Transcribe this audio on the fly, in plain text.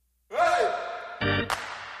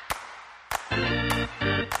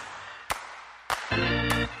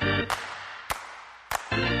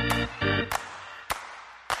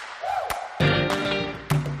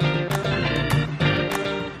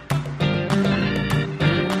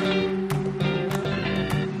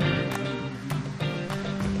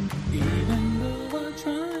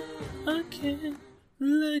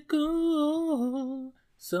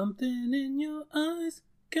Something in your eyes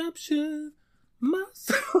capture my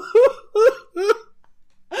soul.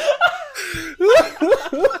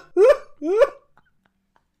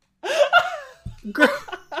 girl,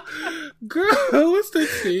 what's the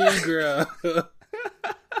tea, girl?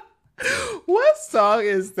 What song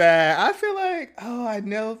is that? I feel like, I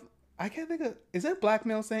know. I can't think of. Is that Black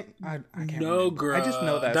Male Saint? I can't remember. Girl. I just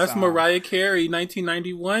know that That's song. Mariah Carey,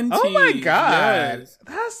 1991. Oh my God. Yes.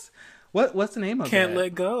 That's what's the name of it? Can't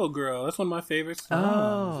Let Go, girl. That's one of my favorite songs.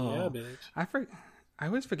 Oh. Yeah, bitch. I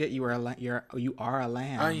always forget you are a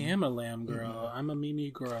lamb. I am a lamb girl. I'm a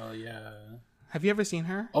Mimi girl, yeah. Have you ever seen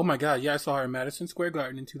her? Oh my God, yeah, I saw her in Madison Square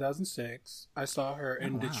Garden in 2006. I saw her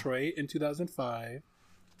in Detroit in 2005.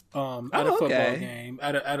 At a football game,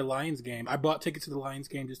 at a Lions game. I bought tickets to the Lions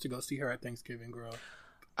game just to go see her at Thanksgiving, girl.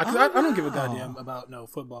 I don't give a goddamn about no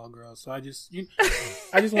football, girl. So I just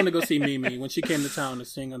want to go see Mimi when she came to town to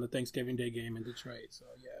sing on the Thanksgiving Day game in Detroit. So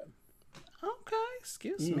yeah. Okay,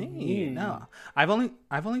 excuse me. No, I've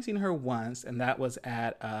only seen her once, and that was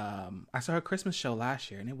at I saw her Christmas show last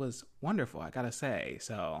year, and it was wonderful. I gotta say.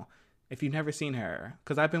 So if you've never seen her,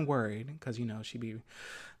 because I've been worried, because she be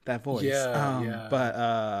that voice.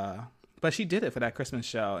 Yeah. But she did it for that Christmas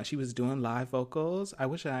show, and she was doing live vocals. I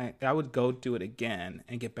wish I would go do it again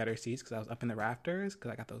and get better seats, because I was up in the rafters,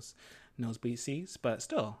 because I got those nosebleed seats. But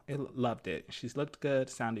still, loved it. She's looked good,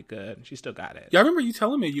 sounded good. She still got it. Yeah, I remember you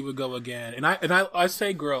telling me you would go again, and I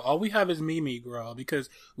say, girl, all we have is Mimi, girl, because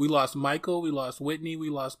we lost Michael, we lost Whitney,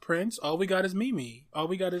 we lost Prince. All we got is Mimi. All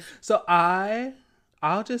we got is. So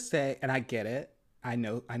I'll just say, and I get it. I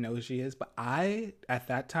know who she is, but I, at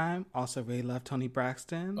that time, also really loved Toni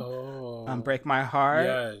Braxton. Oh. Break My Heart.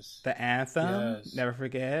 Yes. The anthem. Yes. Never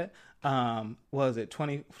forget. What was it?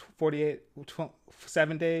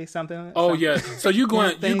 7 days, something? Oh, yeah. So you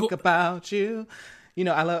going... think about you.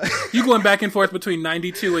 I love... You going back and forth between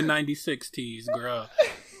 92 and 96 teas, girl.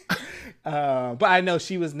 But I know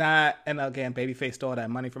she was not... And again, Babyface stole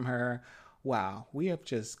that money from her. Wow, we have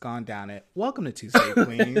just gone down it. Welcome to Tuesday,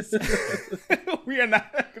 Queens. We are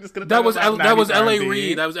not just going to. That was L.A.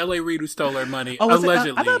 Reid. That was L.A. Reid who stole her money.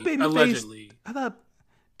 Allegedly. I thought Babyface.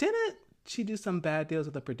 Didn't she do some bad deals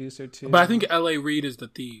with the producer too? But I think L.A. Reid is the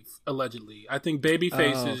thief. Allegedly, I think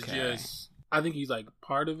Babyface is just. I think he's like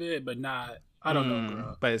part of it, but not. I don't know,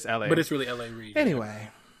 girl. But it's L.A. But it's really L.A. Reid.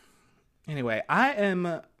 Anyway, I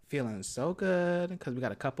am feeling so good because we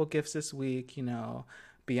got a couple gifts this week.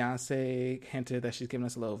 Beyonce hinted that she's giving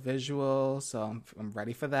us a little visual, so I'm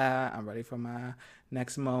ready for that. I'm ready for my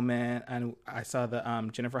next moment. And I saw the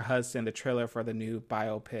Jennifer Hudson, the trailer for the new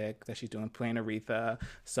biopic that she's doing, playing Aretha.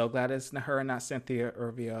 So glad it's her and not Cynthia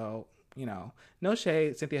Erivo. No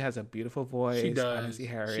shade. Cynthia has a beautiful voice. She does. I didn't see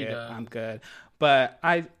Harriet. I'm good. But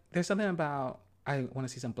there's something about... I want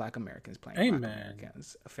to see some Black Americans playing Black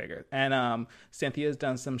Americans. I figured. And Cynthia's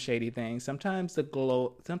done some shady things. Sometimes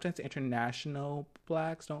the international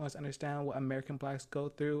Blacks don't always understand what American Blacks go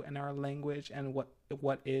through in our language and what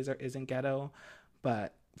is or isn't ghetto.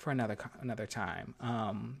 But for another time.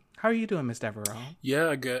 How are you doing, Miss Devereaux?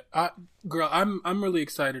 Yeah, good. Girl, I'm really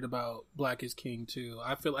excited about Black is King too.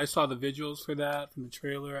 I saw the visuals for that from the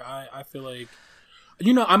trailer. I feel like.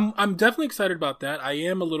 I'm definitely excited about that. I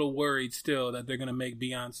am a little worried still that they're gonna make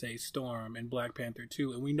Beyonce Storm in Black Panther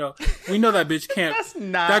 2, and we know that bitch can't.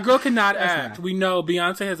 That girl cannot act. We know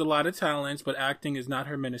Beyonce has a lot of talents, but acting is not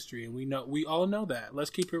her ministry, and we all know that. Let's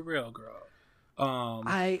keep it real, girl.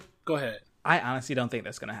 Go ahead. I honestly don't think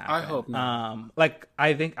that's gonna happen. I hope not.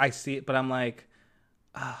 I think I see it, but I'm like,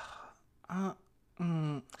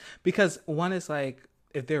 because one is like,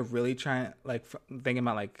 if they're really trying, thinking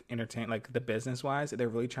about entertain, the business wise, if they're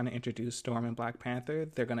really trying to introduce Storm in Black Panther,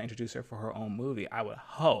 they're gonna introduce her for her own movie. I would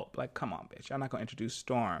hope. Come on, bitch! I'm not gonna introduce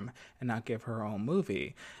Storm and not give her own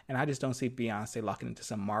movie. And I just don't see Beyonce locking into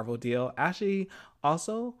some Marvel deal. Actually,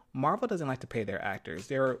 also, Marvel doesn't like to pay their actors.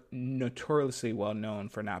 They're notoriously well known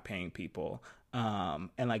for not paying people. And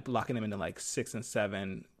locking them into 6 and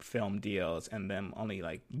 7 film deals, and them only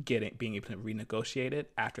being able to renegotiate it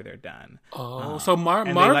after they're done. So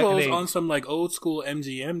Marvel's on some old school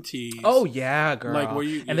MGM teas. Oh yeah, girl.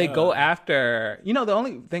 They go after. The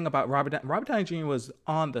only thing about Robert Downey Jr. was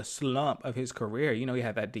on the slump of his career. He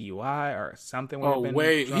had that DUI or something.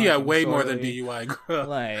 He had way more than DUI,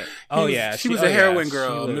 girl. She was a heroin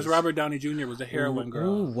girl. Miss Robert Downey Jr. was a heroin girl.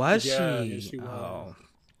 Ooh, was she? Yeah, she was. Oh.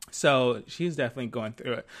 So she's definitely going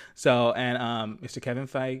through it. So, and Mr. Kevin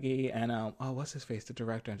Feige and what's his face, the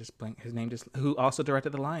director? I just blanked his name. Who also directed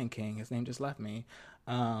The Lion King. His name just left me.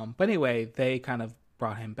 But anyway, they kind of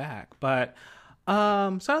brought him back. But so I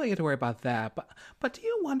don't think you have to worry about that. But do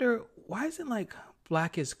you wonder why isn't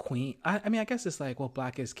Black is Queen. I mean, I guess it's like, well,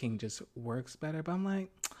 Black is King just works better. But I'm like,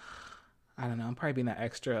 I don't know. I'm probably being that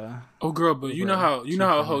extra. Oh, girl, but you know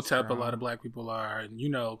how hotep a lot of Black people are, and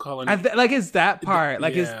calling like it's that part.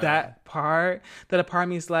 Like yeah. it's that part that a part of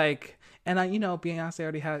me is like, and Beyonce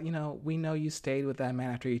already had. We know you stayed with that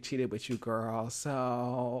man after he cheated with you, girl.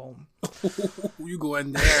 So you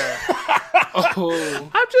going there? Oh,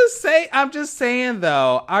 I'm just saying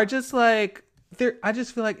though. I just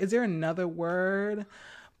feel like, is there another word?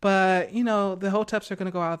 But, the Hoteps are going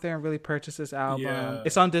to go out there and really purchase this album. Yeah.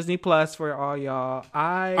 It's on Disney Plus for all y'all.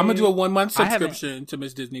 I'm going to do a 1-month subscription to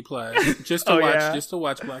Miss Disney Plus just to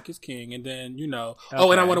watch Black is King. And then, Okay.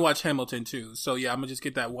 Oh, and I want to watch Hamilton too. So, yeah, I'm going to just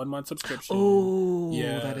get that 1-month subscription. Oh,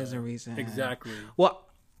 yeah, that is a reason. Exactly. Well,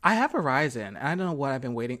 I have Verizon. I don't know what I've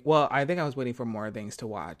been waiting. Well, I think I was waiting for more things to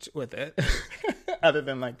watch with it. Other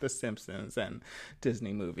than like The Simpsons and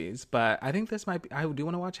Disney movies. But I think this might be, I do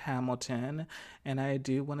want to watch Hamilton, and I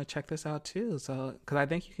do want to check this out too. So, because I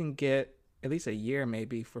think you can get at least a year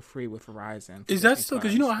maybe for free with Verizon. Is that still,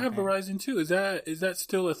 because I have Verizon too. Is that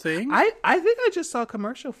still a thing? I think I just saw a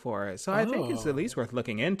commercial for it. So I think it's at least worth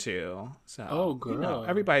looking into. So, girl.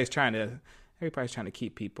 Everybody's trying to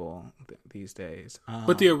keep people these days.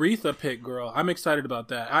 But the Aretha pick, girl, I'm excited about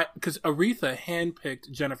that. Because Aretha handpicked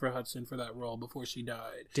Jennifer Hudson for that role before she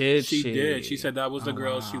died. Did she? She did. She said that was the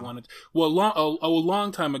girl she wanted. Well, a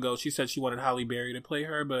long time ago, she said she wanted Halle Berry to play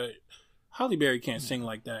her, but Halle Berry can't sing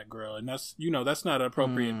like that, girl. And that's not an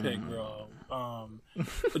appropriate pick, girl.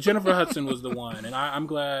 But Jennifer Hudson was the one. And I'm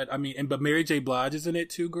glad. But Mary J. Blige is in it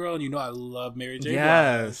too, girl. And I love Mary J. Blige.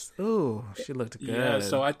 Yes. Ooh, she looked good. Yeah,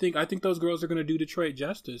 so I think those girls are going to do Detroit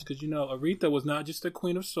justice. Because, Aretha was not just the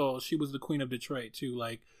queen of soul. She was the queen of Detroit too.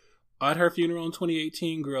 Like, at her funeral in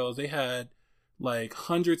 2018, girls, they had like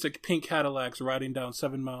hundreds of pink Cadillacs riding down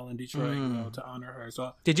 7 Mile in Detroit, girl, to honor her.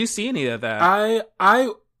 So did you see any of that? I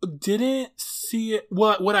didn't see it.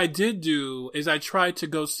 What I did do is I tried to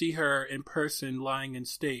go see her in person, lying in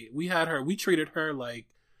state. We treated her like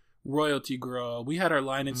royalty, girl. We had her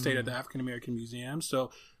lying in state at the African American Museum. So,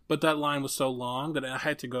 but that line was so long that I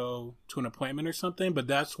had to go to an appointment or something. But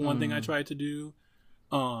that's one thing I tried to do.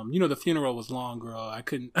 The funeral was long, girl. I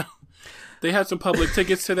couldn't. They had some public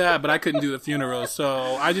tickets to that, but I couldn't do the funeral.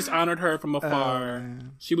 So I just honored her from afar.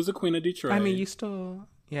 She was the queen of Detroit. I mean, you still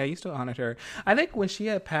honored her. I think when she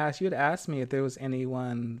had passed, you had asked me if there was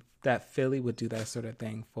anyone that Philly would do that sort of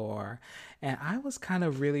thing for. And I was kind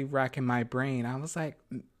of really racking my brain. I was like,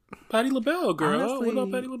 Patti LaBelle, girl. Honestly, what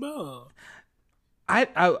about Patti LaBelle?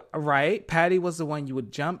 I right. Patti was the one you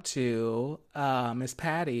would jump to, Miss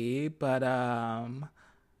Patti, but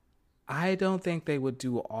I don't think they would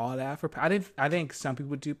do all that for Patti. I think some people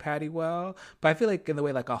would do Patti well, but I feel like in the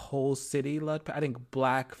way like a whole city loved Patti. I think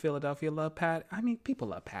Black Philadelphia loved Patti. I mean, people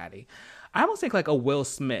love Patti. I almost think like a Will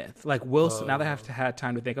Smith. Like now that I have had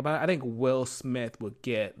time to think about it, I think Will Smith would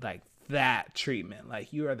get like that treatment.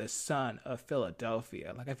 Like, you are the son of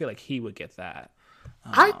Philadelphia. Like, I feel like he would get that.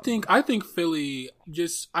 I think Philly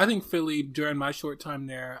during my short time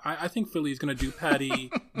there, I think Philly is going to do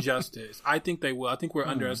Patti justice. I think they will. I think we're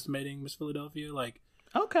underestimating Miss Philadelphia. Like,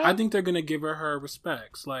 okay, I think they're going to give her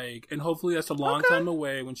respects. Like, and hopefully that's a long time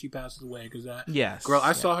away when she passes away. Because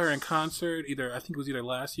I saw her in concert. I think it was either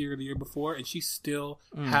last year or the year before, and she still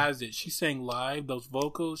has it. She sang live. Those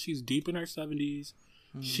vocals. She's deep in her 70s.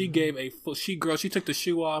 She gave she took the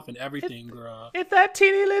shoe off and everything, girl. If that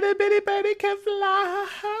teeny little bitty birdie can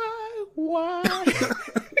fly, why?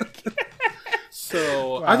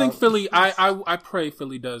 So wow. I think Philly, I pray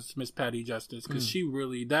Philly does Miss Patti justice, because she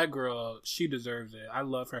really, that girl, she deserves it. I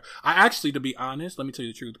love her. I actually, to be honest, let me tell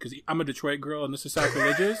you the truth, because I'm a Detroit girl and this is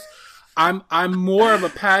sacrilegious. I'm more of a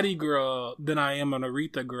Patti girl than I am an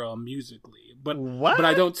Aretha girl musically. But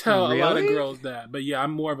I don't tell a lot of girls that. But yeah,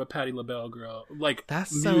 I'm more of a Patti LaBelle girl. Like,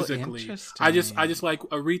 that's musically. So interesting. I just like,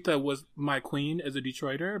 Aretha was my queen as a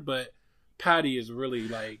Detroiter, but Patti is really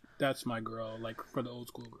like, that's my girl, like, for the old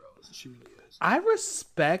school girls. She really is. I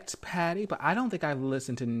respect Patti, but I don't think I've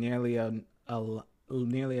listened to nearly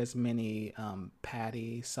as many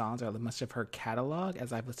Patti songs or much of her catalog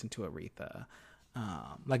as I've listened to Aretha.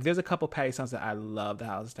 Like, there's a couple Patti songs that I love, The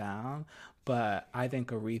House Down, but I think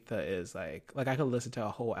Aretha is like I could listen to a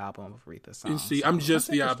whole album of Aretha songs. You see, I'm just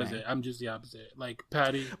the opposite. Like,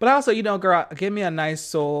 Patti. But also, girl, give me a nice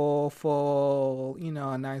soulful,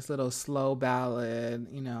 a nice little slow ballad,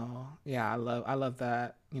 Yeah, I love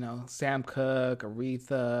that. Sam Cooke,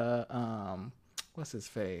 Aretha, what's his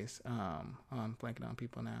face? I'm blanking on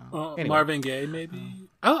people now. Anyway. Marvin Gaye, maybe?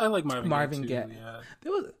 I like Marvin Gaye too,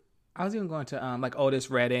 yeah. I was even going to like Otis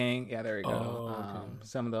Redding. Yeah, there we go. Okay.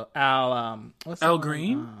 Some of the Al. What's Al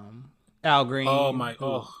Green? Al Green. Oh my,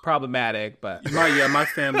 oh, problematic, but my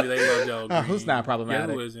family, they love Al Green. Who's not problematic?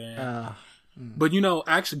 Yeah, who isn't? But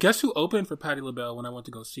actually, guess who opened for Patti LaBelle when I went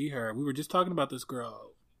to go see her? We were just talking about this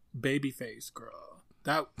girl, Babyface girl.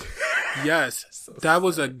 Yes, so that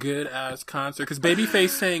was a good ass concert because Babyface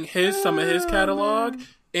sang some of his catalog,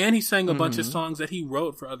 and he sang a bunch of songs that he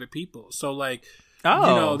wrote for other people. So like,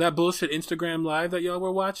 that bullshit Instagram live that y'all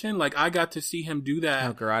were watching, like I got to see him do that.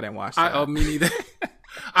 Oh girl, I didn't watch that. Oh, me neither.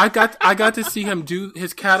 I got to see him do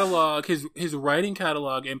his catalog, his writing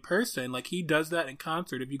catalog in person. Like he does that in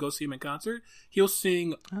concert. If you go see him in concert, he'll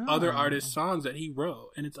sing other artists' songs that he wrote,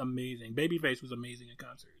 and it's amazing. Babyface was amazing in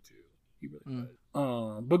concert too. He really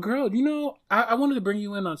was. But girl, I wanted to bring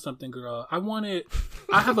you in on something, girl. I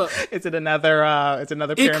have a. Is it another? It's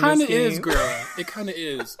another. It kind of is, girl. It kind of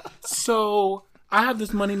is. So I have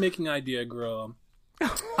this money making idea, girl.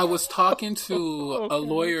 I was talking to a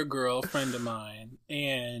lawyer girl friend of mine,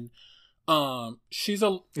 and she's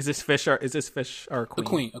a. Is this fish or a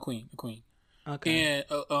queen? A queen. Okay.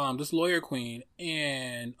 And this lawyer queen,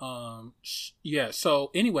 and yeah.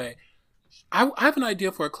 So anyway. I have an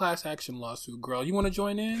idea for a class action lawsuit, girl. You want to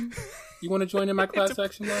join in? You want to join in my class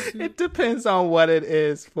action lawsuit? It depends on what it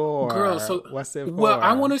is for. Girl, so what's it for? Well,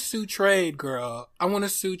 I want to sue trade, girl. I want to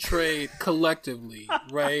sue trade collectively,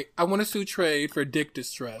 right? I want to sue trade for dick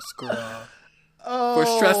distress, girl. For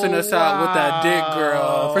stressing us out with that dick,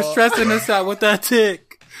 girl. For stressing us out with that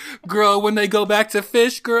dick. Girl, when they go back to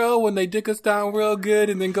fish, girl, when they dick us down real good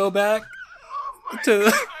and then go back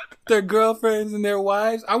to their girlfriends and their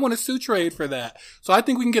wives. I want to sue trade for that. So I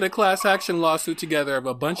think we can get a class action lawsuit together of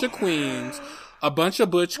a bunch of queens, a bunch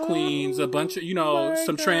of butch queens, a bunch of,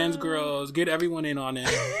 some trans girls, get everyone in on it.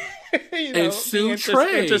 And sue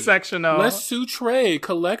trade. Intersectional. Let's sue trade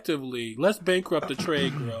collectively. Let's bankrupt the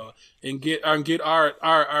trade, girl, and get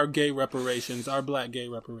our gay reparations, our black gay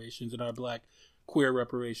reparations, and our black queer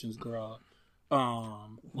reparations, girl. Wow,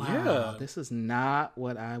 yeah. This is not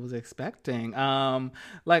what I was expecting.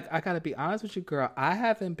 Like I gotta be honest with you, girl. I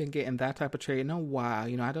haven't been getting that type of trade in a while.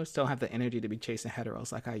 I just don't have the energy to be chasing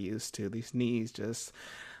heteros like I used to. These knees just,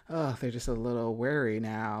 they're just a little weary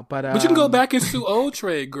now. But you can go back and sue old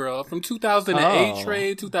trade, girl, from 2008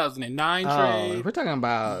 trade, 2009 trade. We're talking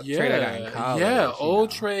about trade I got in college. Yeah, old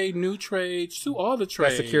trade, new trade, sue all the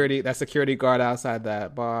trade. That security guard outside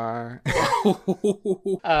that bar.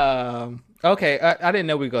 Okay, I didn't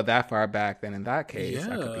know we'd go that far back then. In that case,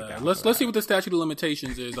 yeah. I could be down let's see what the statute of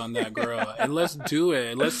limitations is on that, girl, and let's do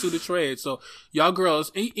it. Let's sue the trade. So y'all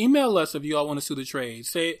girls, email us if y'all want to sue the trade.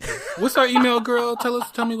 Say, what's our email, girl?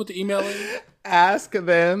 Tell me what the email is. Ask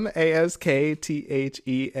them, ASKTHEM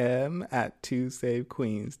at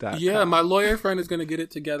twosavequeens.com. Yeah, my lawyer friend is gonna get it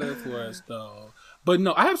together for us though. But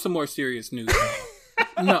no, I have some more serious news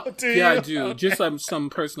though. No, I do. Just some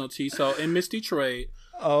personal tea. So in Miss Detroit.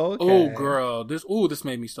 Okay. Oh, girl. This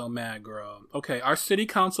made me so mad, girl. Okay, our city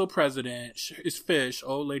council president is Fish,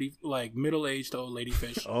 old lady, like middle-aged old lady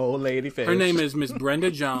Fish. Old lady Fish. Her name is Miss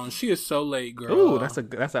Brenda Jones. She is so late, girl. Ooh, that's an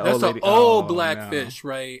old lady. Old black fish,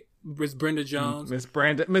 right? Miss Brenda Jones. Miss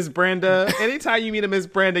Brenda. Anytime you meet a Miss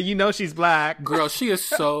Brenda, you know she's black. Girl, she is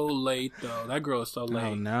so late, though. That girl is so late.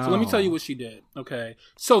 Oh, no. So let me tell you what she did, okay?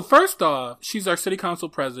 So first off, she's our city council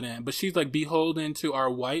president, but she's like beholden to our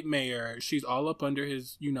white mayor. She's all up under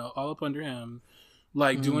his, all up under him.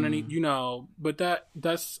 Like doing any, but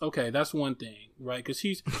that's okay. That's one thing, right? Because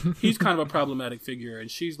he's kind of a problematic figure,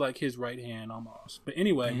 and she's like his right hand almost. But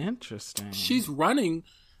anyway, interesting. She's running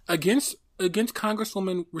against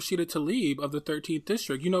Congresswoman Rashida Tlaib of the 13th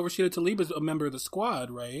District. Rashida Tlaib is a member of the Squad,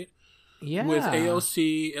 right? Yeah. With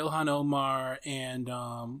AOC, Ilhan Omar, and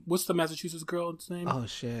what's the Massachusetts girl's name? Oh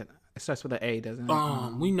shit. It starts with an A, doesn't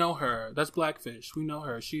it? We know her. That's Blackfish. We know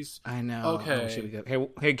her. I know. Okay.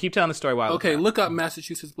 Hey, keep telling the story while. Okay, look up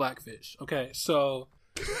Massachusetts Blackfish. Okay, so,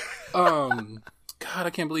 God, I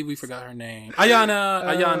can't believe we forgot her name.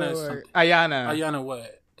 Ayanna something. Ayanna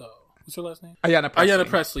what? What's her last name? Ayanna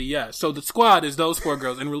Presley, yeah. So the Squad is those four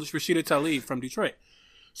girls and Rashida Tlaib from Detroit.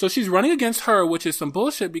 So she's running against her, which is some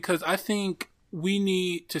bullshit because I think we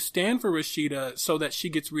need to stand for Rashida so that she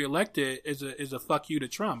gets reelected is a fuck you to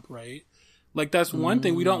Trump, right? Like that's one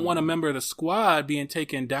thing. We don't want a member of the Squad being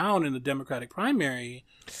taken down in the Democratic primary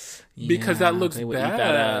because that looks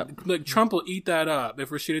bad. Like Trump will eat that up if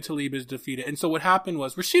Rashida Tlaib is defeated. And so what happened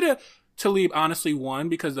was Rashida Tlaib honestly won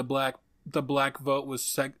because the black vote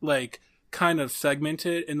was kind of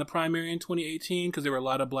segmented in the primary in 2018 because there were a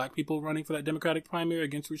lot of black people running for that Democratic primary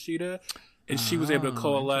against Rashida, and she was able to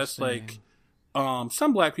coalesce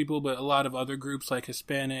some black people, but a lot of other groups like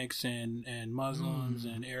Hispanics and Muslims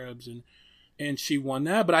and Arabs and she won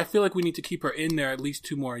that. But I feel like we need to keep her in there at least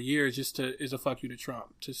 2 more years, just to as a fuck you to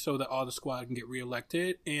Trump, to so that all the squad can get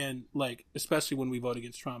reelected, and like especially when we vote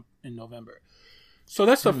against Trump in November. So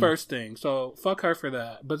that's the first thing. So fuck her for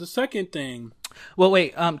that. But the second thing, well,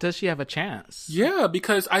 wait, does she have a chance? Yeah,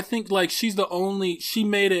 because I think like she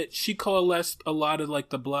coalesced a lot of like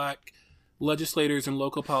the black legislators and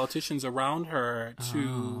local politicians around her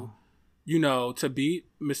to to beat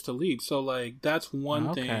Miss Tlaib. So like that's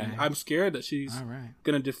one thing. I'm scared that she's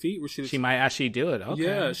gonna defeat Rashida. She might actually do it. Okay.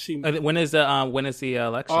 Yeah, she. When is the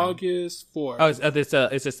election? August 4th. Oh,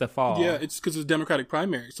 is this the fall? Yeah, it's because it's Democratic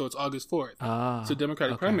primary, so it's August 4th. It's a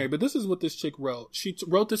Democratic primary. But this is what this chick wrote. She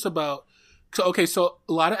wrote this about. So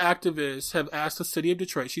a lot of activists have asked the city of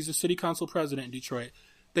Detroit. She's a city council president in Detroit.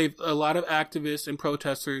 A lot of activists and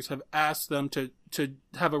protesters have asked them to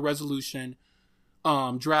have a resolution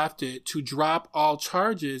drafted to drop all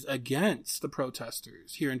charges against the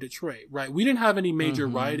protesters here in Detroit. Right? We didn't have any major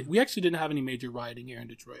rioting. We actually didn't have any major rioting here in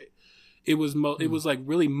Detroit. It was it was like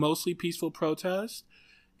really mostly peaceful protest.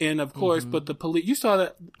 And of course, but the police, you saw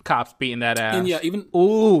that cops beating that ass. And yeah, even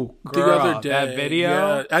girl, the other day, that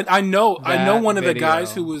video. Yeah, I know one of the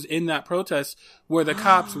guys who was in that protest where the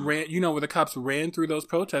cops ran through those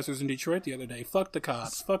protesters in Detroit the other day. Fuck the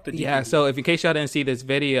cops. Fuck the DPD. Yeah. So if in case y'all didn't see this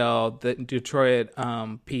video, the Detroit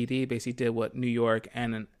PD basically did what New York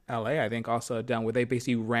and LA, I think, also had done, where they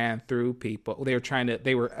basically ran through people.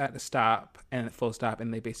 They were at a stop and full stop,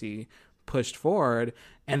 and they basically pushed forward,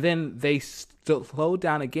 and then they slowed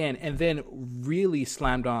down again, and then really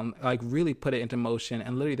slammed on, like really put it into motion,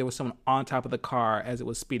 and literally there was someone on top of the car as it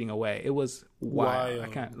was speeding away. It was wild. I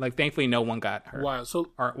can't, like, thankfully no one got hurt. Wild.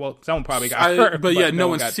 So, someone probably got hurt, but yeah, no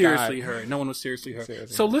one seriously hurt. No one was seriously hurt.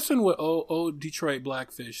 So listen what old Detroit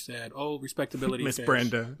Blackfish said. Respectability Miss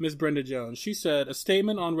fish. Miss Brenda Jones. She said, a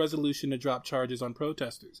statement on resolution to drop charges on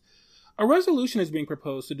protesters. A resolution is being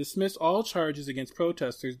proposed to dismiss all charges against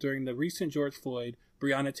protesters during the recent George Floyd,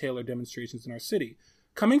 Breonna Taylor demonstrations in our city.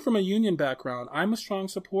 Coming from a union background, I'm a strong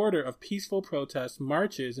supporter of peaceful protests,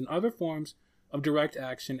 marches, and other forms of direct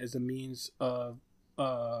action as a means of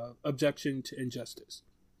objection to injustice.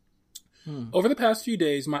 Over the past few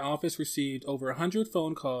days, my office received over 100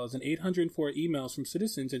 phone calls and 804 emails from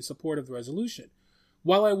citizens in support of the resolution.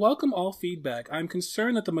 While I welcome all feedback, I'm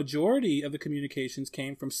concerned that the majority of the communications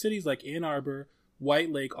came from cities like Ann Arbor,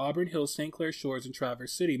 White Lake, Auburn Hills, St. Clair Shores, and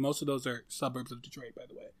Traverse City. Most of those are suburbs of Detroit, by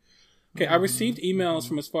the way. Okay, I received emails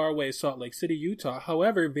from as far away as Salt Lake City, Utah.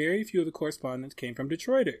 However, very few of the correspondence came from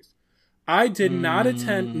Detroiters. I did not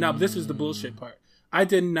attend... Now, this is the bullshit part. I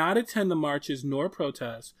did not attend the marches nor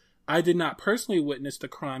protests. I did not personally witness the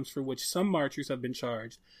crimes for which some marchers have been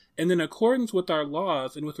charged. And in accordance with our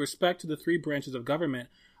laws and with respect to the 3 branches of government,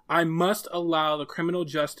 I must allow the criminal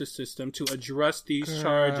justice system to address these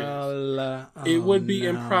charges. It would be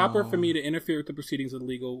improper for me to interfere with the proceedings of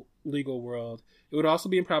the legal world. It would also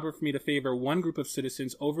be improper for me to favor one group of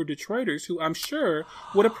citizens over Detroiters who I'm sure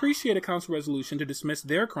would appreciate a council resolution to dismiss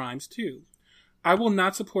their crimes too. I will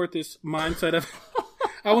not support this mindset of...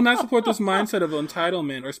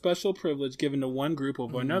 entitlement or special privilege given to one group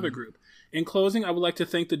over another group. In closing, I would like to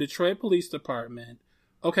thank the Detroit Police Department.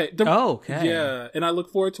 Okay. Yeah, and I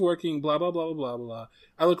look forward to working blah, blah, blah, blah, blah, blah.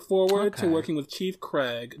 I look forward to working with Chief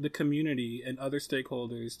Craig, the community, and other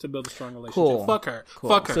stakeholders to build a strong relationship. Cool. Fuck her.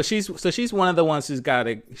 Fuck her. So she's one of the ones who's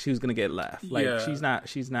gonna get left. Like, she's not.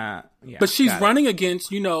 Yeah, but she's running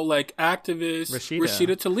against, like, activist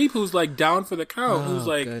Rashida Tlaib, who's like down for the count, who's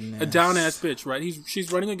like a down ass bitch, right?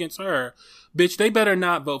 She's running against her. Bitch, they better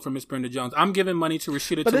not vote for Miss Brenda Jones. I'm giving money to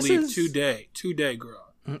Rashida Tlaib today,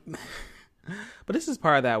 girl. But this is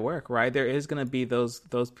part of that work, right? There is going to be those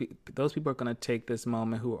people are going to take this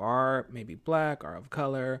moment who are maybe black or of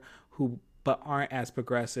color, but aren't as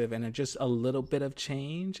progressive, and are just a little bit of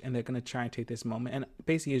change, and they're going to try and take this moment. And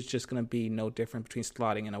basically, it's just going to be no different between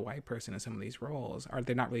slotting in a white person in some of these roles. Are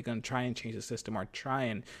they not really going to try and change the system or try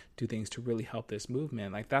and do things to really help this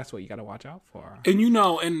movement? Like, that's what you got to watch out for. And you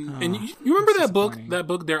remember that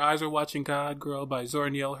book, Their Eyes Are Watching God, girl, by Zora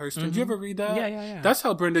Neale Hurston? Did you ever read that? Yeah. That's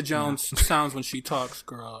how Brenda Jones sounds when she talks,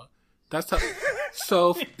 girl. That's how.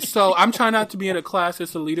 So I'm trying not to be in a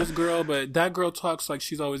classist elitist girl, but that girl talks like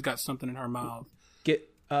she's always got something in her mouth.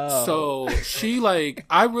 So she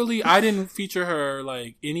I didn't feature her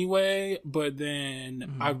like anyway, but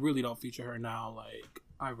then I really don't feature her now. Like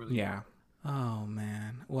I really don't. Oh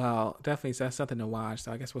man. Well, definitely that's something to watch.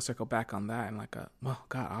 So I guess we'll circle back on that in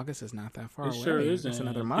August is not that far away. Sure isn't. It's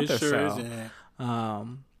another month or so.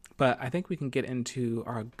 But I think we can get into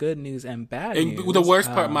our good news and bad news. The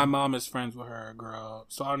worst part, my mom is friends with her, girl.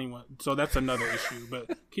 So I don't even. So that's another issue.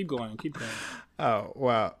 But keep going. Oh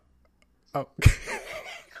well. Oh,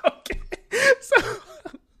 okay. So,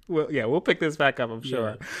 we'll pick this back up, I'm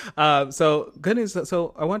sure. Yeah. So good news.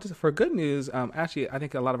 So I wanted to, for good news, actually, I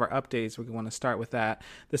think a lot of our updates, we want to start with that.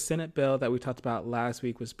 The Senate bill that we talked about last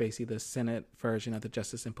week was basically the Senate version of the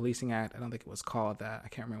Justice and Policing Act. I don't think it was called that. I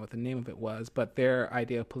can't remember what the name of it was, but their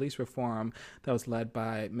idea of police reform that was led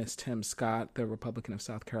by Miss Tim Scott, the Republican of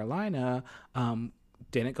South Carolina,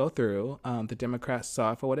 didn't go through. The Democrats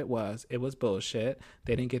saw it for what it was. It was bullshit.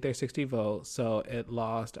 They didn't get their 60 votes, so it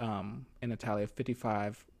lost in a tally of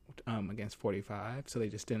 55 against 45. So they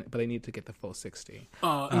just didn't, but they need to get the full 60.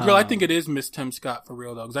 And girl, I think it is Miss Tim Scott for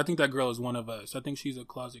real though, because I think that girl is one of us. I think she's a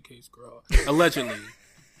closet case girl, allegedly.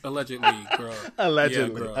 Allegedly, girl.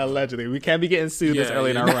 Allegedly. We can't be getting sued this early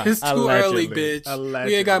in our run. It's too early, bitch.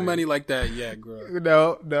 We ain't got money like that yet, girl.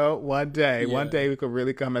 No. One day we could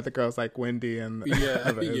really come at the girls like Wendy and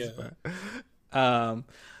others. But,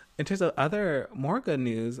 in terms of other more good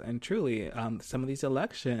news, and truly, some of these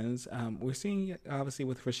elections, we're seeing obviously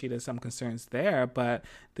with Rashida some concerns there, but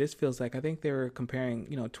this feels like, I think they were comparing,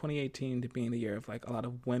 2018 to being the year of like a lot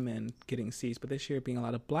of women getting seats, but this year being a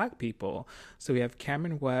lot of Black people. So we have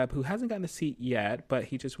Cameron Webb, who hasn't gotten a seat yet, but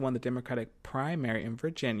he just won the Democratic primary in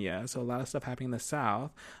Virginia. So a lot of stuff happening in the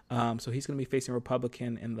South. So he's going to be facing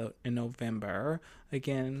Republican in November.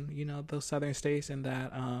 Again, those southern states and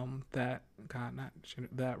that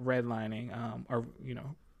redlining, or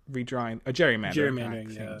redrawing,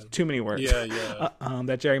 gerrymandering. Yeah. Too many words. Yeah.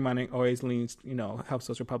 That gerrymandering always leans, helps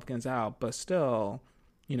those Republicans out. But still,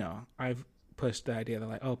 I've pushed the idea that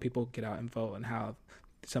like, oh, people get out and vote, and how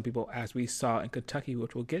some people, as we saw in Kentucky,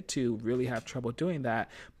 which we'll get to, really have trouble doing that.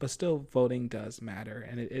 But still, voting does matter,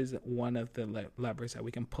 and it is one of the levers that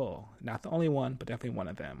we can pull. Not the only one, but definitely one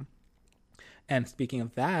of them. And speaking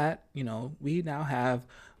of that, we now have,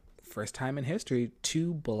 first time in history,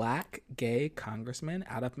 2 Black gay congressmen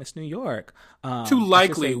out of Miss New York. Too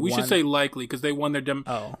likely. We should say likely, because they won their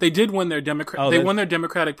They did win their won their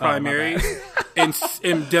Democratic primary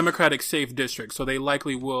in Democratic safe districts. So they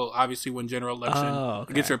likely will obviously win general election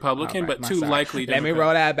against Republican, but too likely. Let me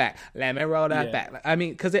roll that back. I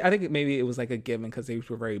mean, because I think maybe it was like a given because they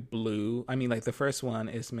were very blue. I mean, like the first one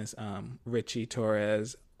is Miss Richie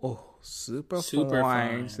Torres. Oh, super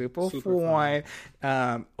fine.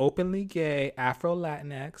 Openly gay, Afro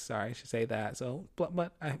Latinx. Sorry, I should say that. So,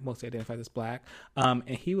 but I mostly identify as Black. And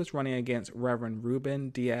he was running against Reverend Ruben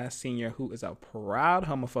Diaz Sr., who is a proud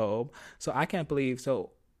homophobe. So I can't believe. So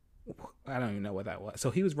I don't even know what that was. So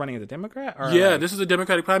he was running as a Democrat. This is a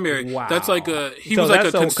Democratic primary. Wow, that's like he was like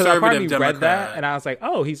a conservative Democrat. Read that, and I was like,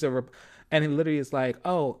 oh, he's a. And he literally is like,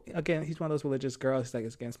 oh, again, he's one of those religious girls. He's like,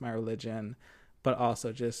 it's against my religion. But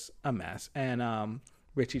also just a mess. And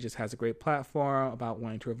Richie just has a great platform about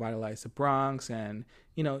wanting to revitalize the Bronx and,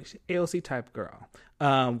 AOC type girl.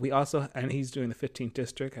 We also, and he's doing the 15th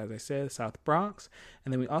district, as I said, South Bronx.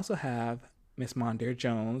 And then we also have Miss Mondaire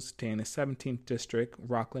Jones doing the 17th district,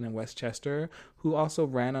 Rockland and Westchester, who also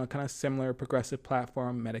ran on a kind of similar progressive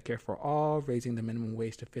platform, Medicare for All, raising the minimum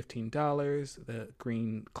wage to $15, the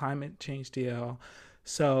green climate change deal.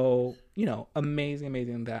 So,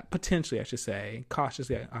 amazing that potentially, I should say,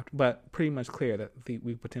 cautiously, but pretty much clear that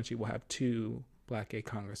we potentially will have 2 Black gay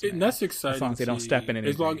congressmen. And that's exciting. As long as they don't step in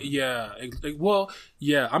anything.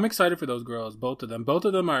 I'm excited for those girls, both of them. Both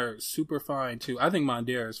of them are super fine too. I think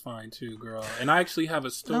Mondaire is fine too, girl. And I actually have a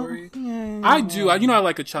story. I do. I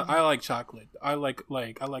like I like chocolate. I like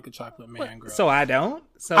a chocolate man, girl. So I don't.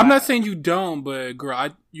 I'm not saying you don't, but girl,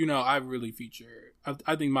 I really feature.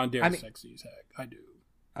 I think Mondaire is sexy as heck. I do.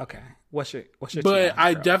 Okay. What's your But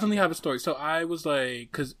I definitely have a story. So I was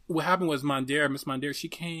like, because what happened was Miss Mondaire, she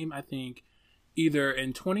came, I think, either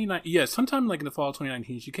in 2019, sometime like in the fall of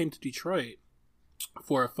 2019, she came to Detroit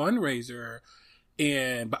for a fundraiser.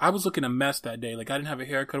 But I was looking a mess that day. Like, I didn't have a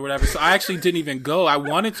haircut or whatever. So I actually didn't even go. I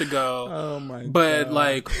wanted to go. Oh my God. But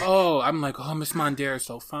I'm like, Miss Mondaire is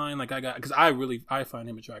so fine. Like, because I find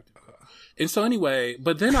him attractive. And so anyway,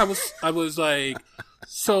 but then I was like,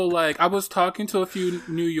 so like I was talking to a few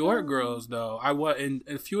New York girls though. And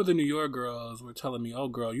a few of the New York girls were telling me, "Oh,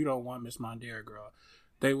 girl, you don't want Miss Mondaire, girl."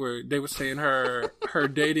 They were saying her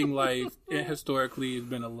dating life historically has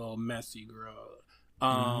been a little messy, girl.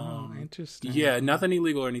 Interesting. Yeah, nothing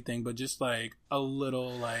illegal or anything, but just like a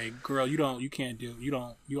little like, girl, you don't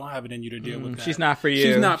have it in you to deal with that. She's not for you.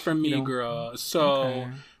 She's not for me, girl. So,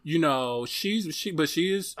 she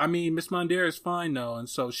is, I mean, Miss Mondaire is fine though. And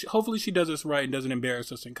so hopefully she does us right and doesn't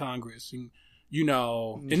embarrass us in Congress. And,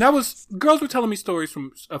 and that was, girls were telling me stories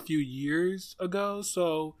from a few years ago.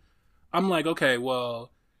 So I'm like, okay, well,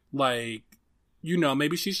 like, you know,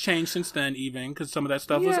 maybe she's changed since then, even because some of that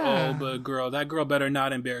stuff was old. But girl, that girl better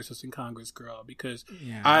not embarrass us in Congress, girl, because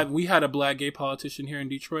we had a black gay politician here in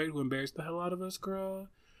Detroit who embarrassed the hell out of us, girl,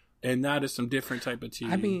 and that is some different type of tea.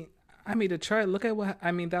 I mean, Detroit. Look at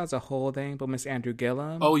that was a whole thing. But Miss Andrew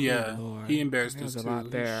Gillum. Oh yeah, he embarrassed us too. A lot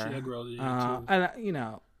there. That girl did too. And you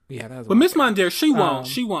know, that was. But Miss Mondare, she won't.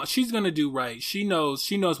 She's gonna do right. She knows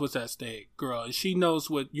what's at stake, girl. She knows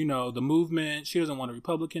what, you know, the movement. She doesn't want a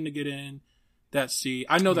Republican to get in that seat.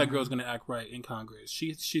 I know that girl's gonna act right in Congress.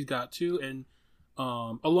 She's got to, and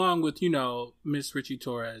along with, you know, Miss Richie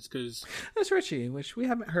Torres, because Miss Richie, which we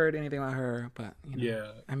haven't heard anything about her, but you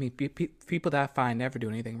know, I mean, people that fine never do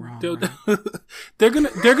anything wrong. Right? They're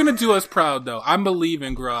gonna do us proud though. I'm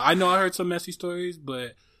believing, girl. I know I heard some messy stories,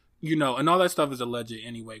 but you know, and all that stuff is alleged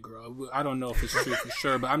anyway, girl. I don't know if it's true for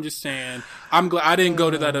sure, but I'm just saying I'm glad I didn't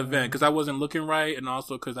go to that event because I wasn't looking right, and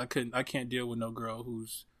also because I can't deal with no girl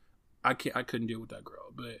I couldn't deal with that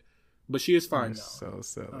girl, but she is fine now. So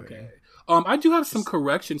silly. Okay. I do have some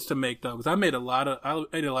corrections to make though, because I made a lot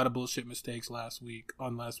of bullshit mistakes last week's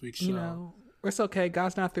show. You know, it's okay.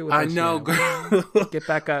 God's not through with us. I know, girl. Get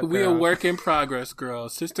back up. We are work in progress, girl.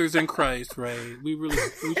 Sisters in Christ, right? We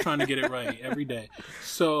trying to get it right every day.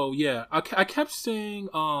 So yeah, I kept saying,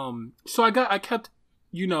 I kept,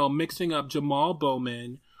 you know, mixing up Jamal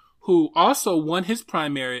Bowman, who also won his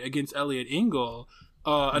primary against Elliot Engel,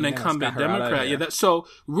 an incumbent Democrat. Yeah. So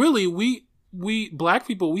really, we black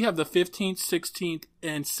people, we have the 15th, 16th,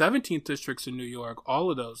 and 17th districts in New York.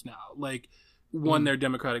 All of those now, like, won their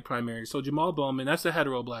Democratic primary. So Jamal Bowman, that's a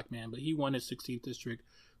hetero black man, but he won his 16th district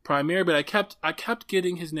primary. But I kept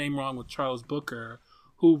getting his name wrong with Charles Booker,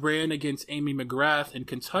 who ran against Amy McGrath in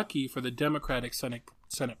Kentucky for the Democratic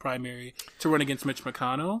Senate primary to run against Mitch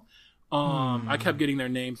McConnell. I kept getting their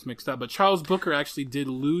names mixed up, but Charles Booker actually did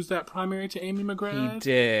lose that primary to Amy McGrath. He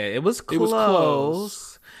did. It was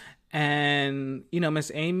close. And, you know,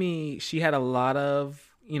 Miss Amy, she had a lot of,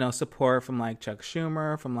 you know, support from like Chuck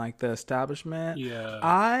Schumer, from like the establishment.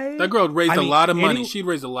 Yeah. That girl raised a lot of money. She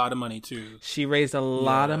raised a lot of money too. She raised a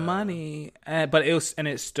lot of money, but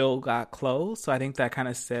it still got close. So I think that kind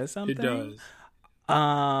of says something. It does.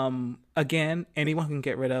 Again, anyone can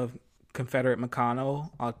get rid of Confederate McConnell,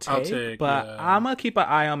 I'll take, but I'm gonna keep an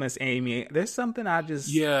eye on Miss Amy. There's something I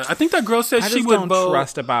think that girl said she would vote.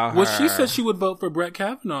 Trust about her. Well, she said she would vote for Brett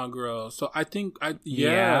Kavanaugh, girl. So I think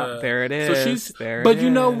there it is. So she's there. But you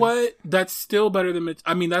know what? That's still better than Mitch.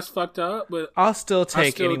 I mean, that's fucked up. But I'll still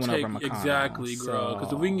take anyone over McConnell. Exactly, girl.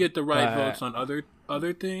 Because if we can get the right votes on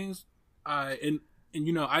other things, and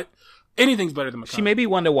you know, anything's better than McConnell. She may be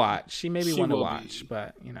one to watch.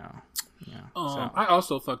 But you know. Yeah, I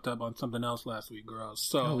also fucked up on something else last week, girl.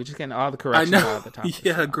 So we're just getting all the corrections out of the top.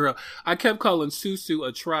 Yeah, girl. I kept calling Susu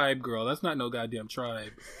a tribe, girl. That's not no goddamn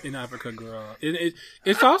tribe in Africa, girl.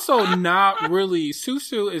 It's also not really.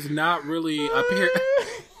 Susu is not really up here,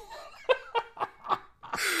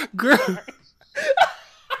 girl.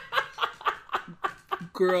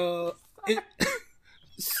 Girl.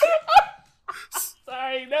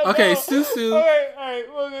 Sorry, no. Okay, Susu. All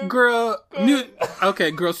right, girl.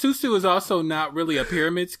 Girl. Susu is also not really a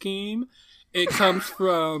pyramid scheme. It comes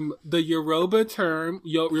from the Yoruba term.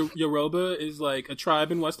 Yoruba is like a tribe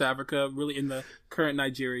in West Africa, really in the current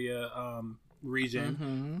Nigeria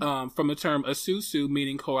region. From the term asusu,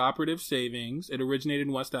 meaning cooperative savings. It originated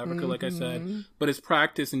in West Africa, like I said, but it's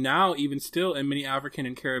practiced now, even still, in many African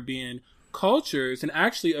and Caribbean cultures. And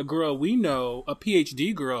actually, a girl we know, a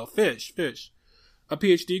PhD girl, Fish. A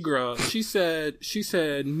PhD girl, she said,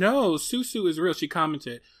 no, Susu is real. She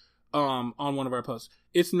commented on one of our posts.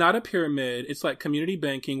 It's not a pyramid. It's like community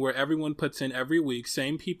banking where everyone puts in every week.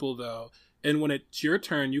 Same people, though. And when it's your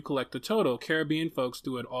turn, you collect the total. Caribbean folks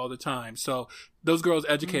do it all the time. So those girls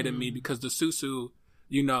educated me because the Susu,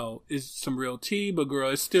 you know, is some real tea. But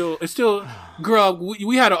girl, it's still, girl,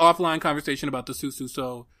 we had an offline conversation about the Susu.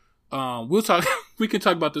 So we can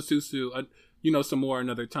talk about the Susu you know, some more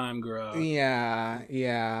another time, girl. Yeah.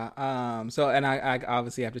 So, and I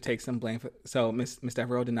obviously have to take some blame for. So, Miss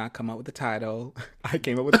Devereaux did not come up with the title. I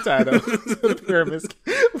came up with the title. Pyramid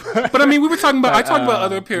scheme. But I mean, I talked about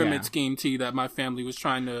other pyramid scheme tea that my family was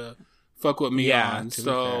trying to fuck with me on.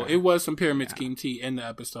 So it was some pyramid scheme tea in the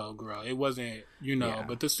episode, girl. It wasn't, you know,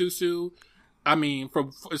 but the Susu. I mean,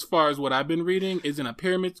 as far as what I've been reading, isn't a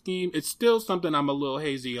pyramid scheme. It's still something I'm a little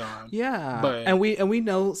hazy on. Yeah, but and we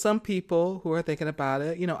know some people who are thinking about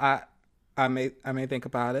it. You know, I may think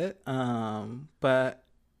about it. But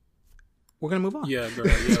we're gonna move on. Yeah, girl.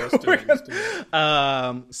 Yeah, let's do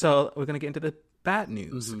it. So we're gonna get into the bad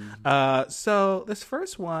news. So this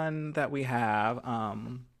first one that we have,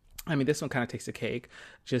 I mean, this one kind of takes the cake.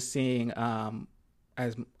 Just seeing,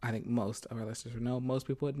 as I think most of our listeners would know, most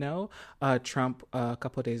people would know, Trump a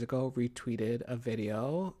couple of days ago retweeted a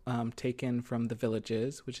video taken from The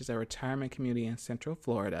Villages, which is a retirement community in Central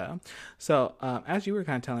Florida. So, as you were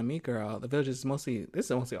kind of telling me, girl, The Villages is mostly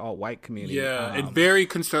all white community. Yeah, and very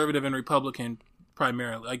conservative and Republican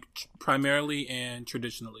primarily and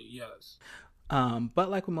traditionally, yes. But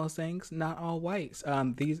like with most things, not all whites.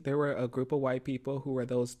 There were a group of white people who were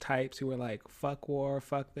those types who were like, fuck war,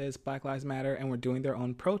 fuck this, Black Lives Matter, and were doing their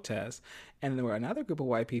own protests. And there were another group of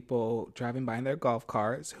white people driving by in their golf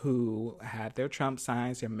carts who had their Trump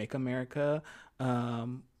signs, their Make America,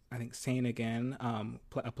 I think Sane Again,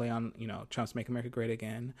 a play on, Trump's Make America Great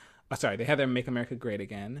Again. They had their Make America Great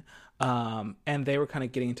Again. And they were kind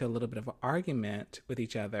of getting into a little bit of an argument with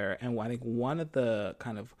each other. And I think one of the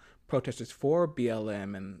kind of protesters for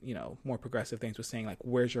BLM and, more progressive things was saying, like,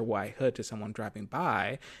 where's your white hood to someone driving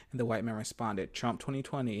by? And the white man responded, Trump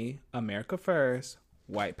 2020, America first,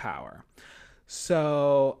 white power.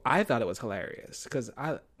 So I thought it was hilarious because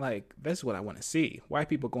this is what I want to see. White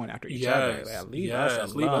people going after each other. Like, leave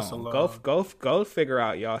us alone. Go figure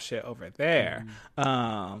out y'all shit over there.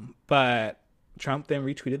 But Trump then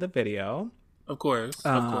retweeted the video. Of course.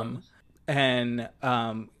 And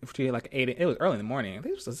tweeted like 8. It was early in the morning. I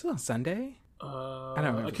think was it on Sunday? I don't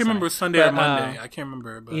remember. I can't remember Sunday or Monday. I can't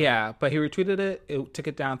remember. But. Yeah, but he retweeted it. It took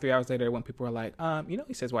it down 3 hours later when people were like,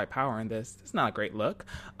 he says white power in this. It's not a great look.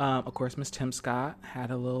 Of course, Miss Tim Scott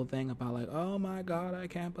had a little thing about like, oh my God, I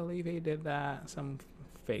can't believe he did that. Some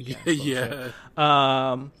fake. Yeah.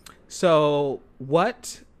 So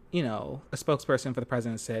what, a spokesperson for the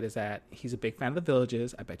president said is that he's a big fan of The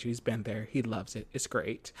Villages. I bet you he's been there. He loves it. It's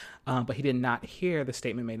great. But he did not hear the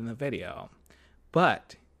statement made in the video.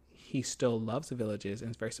 But he still loves The Villages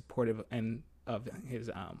and is very supportive of his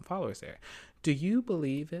followers there. Do you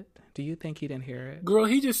believe it? Do you think he didn't hear it? Girl,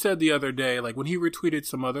 he just said the other day, like when he retweeted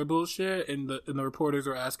some other bullshit and the reporters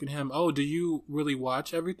were asking him, oh, do you really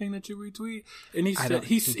watch everything that you retweet? And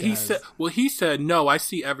he said, no, I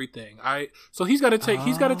see everything. So he's got to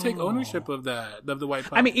take ownership of that, of the white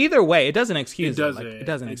power. I mean, either way, it doesn't excuse it. It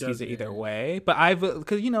doesn't excuse it either way. But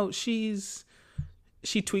because,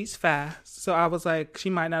 she tweets fast, so I was like, she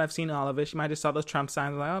might not have seen all of it. She might have just saw those Trump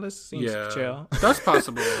signs, like, oh, this seems chill. That's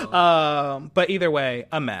possible. But either way,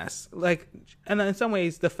 a mess. Like, and in some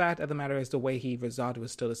ways, the fact of the matter is, the way he resolved it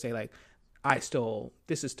was still to say, like,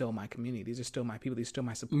 this is still my community. These are still my people. These are still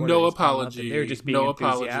my supporters. No apology. They're just being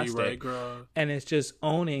enthusiastic, right, girl? And it's just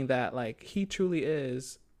owning that, like, he truly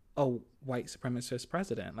is a white supremacist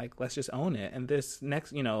president. Like, let's just own it. And this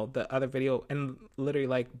next, the other video, and literally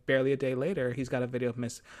like barely a day later, he's got a video of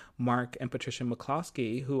Miss Mark and Patricia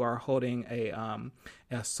McCloskey, who are holding a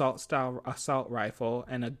assault rifle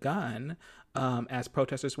and a gun as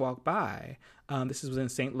protesters walk by. This was in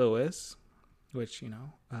St. Louis, which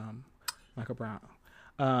Michael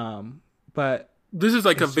Brown. But this is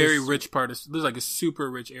like a very rich part of. This is like a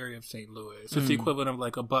super rich area of St. Louis. It's the equivalent of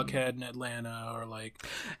like a Buckhead in Atlanta, or like.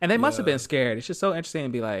 And they must have been scared. It's just so interesting to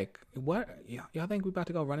be like, "What y'all think we about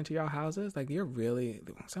to go run into y'all houses? Like, you're really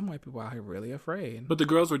some white people out here really afraid." But the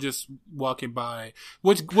girls were just walking by.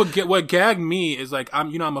 What gagged me is like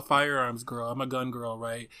I'm a firearms girl. I'm a gun girl,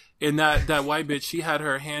 right? And that white bitch, she had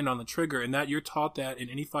her hand on the trigger, and that you're taught that in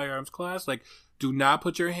any firearms class, like. Do not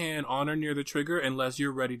put your hand on or near the trigger unless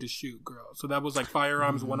you're ready to shoot, girl. So that was like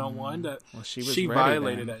firearms 101. That she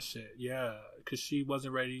violated that shit. Yeah, because she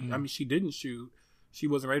wasn't ready. I mean, she didn't shoot. She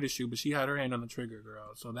wasn't ready to shoot, but she had her hand on the trigger,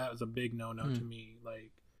 girl. So that was a big no-no to me. Like,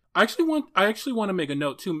 I actually want to make a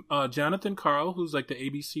note too. Jonathan Karl, who's like the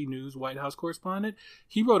ABC News White House correspondent,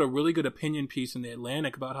 he wrote a really good opinion piece in the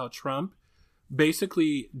Atlantic about how Trump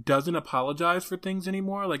basically doesn't apologize for things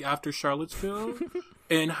anymore, like after Charlottesville.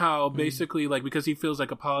 And how basically, like, because he feels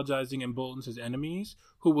like apologizing emboldens his enemies,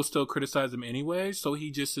 who will still criticize him anyway. So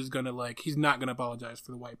he just is going to, like, he's not going to apologize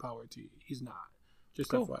for the white power tea. He's not. Just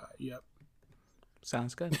cool. FYI. Yep.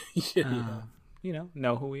 Sounds good. Yeah.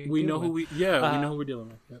 Know who we know who we know who we're dealing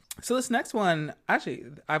with. Yep. So this next one, actually,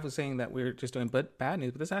 I was saying that we were just doing bad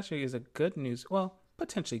news, but this actually is a good news. Well,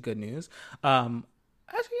 potentially good news.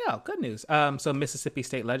 Actually, yeah, good news. So Mississippi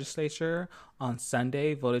State Legislature on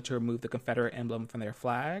Sunday voted to remove the Confederate emblem from their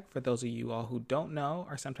flag. For those of you all who don't know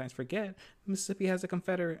or sometimes forget, Mississippi has a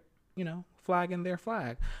Confederate, flag in their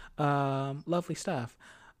flag. Lovely stuff.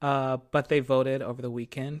 But they voted over the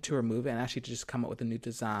weekend to remove it and actually to just come up with a new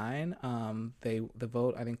design. The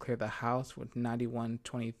vote, I think, cleared the House with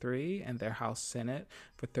 91-23 and their House Senate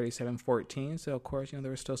for 37-14. So, of course, there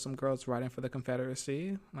were still some girls writing for the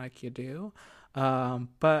Confederacy, like you do.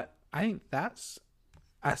 But I think that's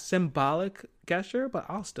a symbolic gesture, but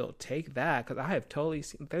I'll still take that because I have totally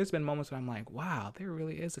seen. There's been moments when I'm like, wow, there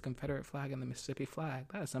really is a Confederate flag in the Mississippi flag.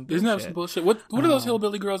 That is some bullshit. Isn't that some bullshit? What do those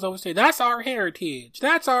hillbilly girls always say? That's our heritage.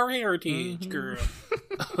 That's our heritage, girl.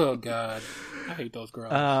 Oh God, I hate those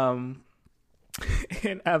girls.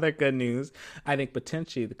 In other good news, I think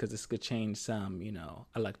potentially because this could change some,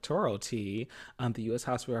 electoral tea, the U.S.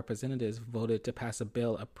 House of Representatives voted to pass a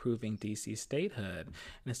bill approving D.C. statehood. And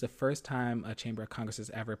it's the first time a chamber of Congress has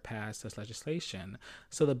ever passed such legislation.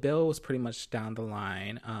 So the bill was pretty much down the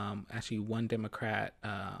line. Actually, one Democrat,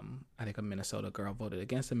 I think a Minnesota girl, voted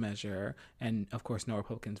against the measure. And, of course, no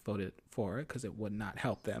Republicans voted for it because it would not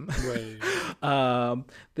help them. Right.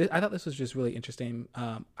 I thought this was just really interesting.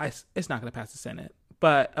 It's not going to pass the Senate.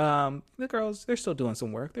 But the girls, they're still doing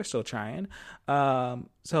some work. They're still trying.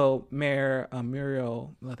 So Mayor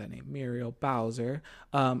Muriel Bowser,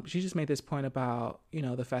 she just made this point about,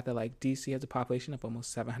 the fact that like DC has a population of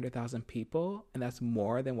almost 700,000 people, and that's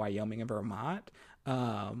more than Wyoming and Vermont.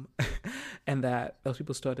 And that those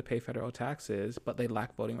people still have to pay federal taxes, but they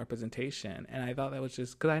lack voting representation. And I thought that was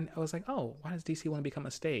just because I was like, oh, why does DC want to become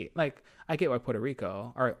a state? Like, I get why Puerto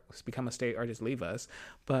Rico or become a state or just leave us,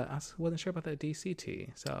 but I wasn't sure about that DC tea.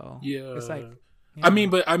 So yeah, it's like,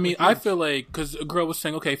 I feel like because a girl was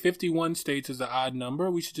saying, okay, 51 states is an odd number.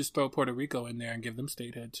 We should just throw Puerto Rico in there and give them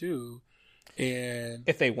statehood too. And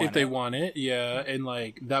if they want it, yeah, and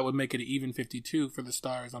like that would make it an even 52 for the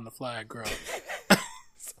stars on the flag, girl.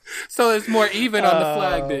 So it's more even on the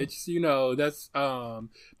flag, bitch. That's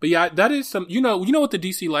but yeah, that is some. You know what the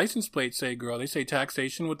DC license plates say, girl? They say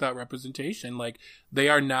taxation without representation. Like they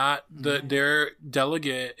are not their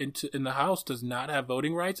delegate in the House does not have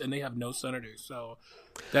voting rights, and they have no senators. So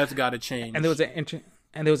that's got to change. And there was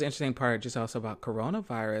an interesting part just also about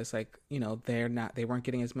coronavirus. Like, they weren't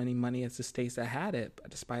getting as many money as the states that had it,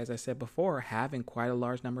 despite, as I said before, having quite a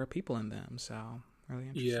large number of people in them. So really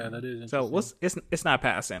interesting. Yeah, that is interesting. So it's not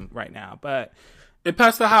passing right now, but it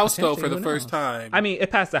passed the House though for the first time. I mean,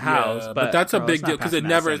 it passed the House, but that's a big deal because it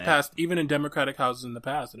never has passed. Even in Democratic houses in the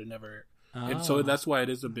past, it never. And so that's why it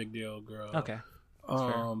is a big deal, girl. Okay.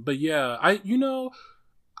 But yeah, I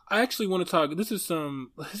actually want to talk. This is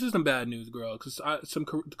some bad news, girl, because some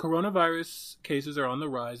coronavirus cases are on the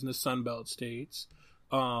rise in the Sun Belt states.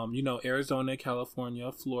 Arizona, California,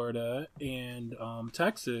 Florida, and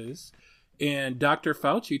Texas. And Dr.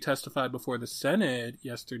 Fauci testified before the Senate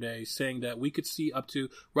yesterday saying that we could see up to,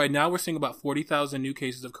 right now we're seeing about 40,000 new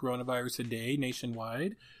cases of coronavirus a day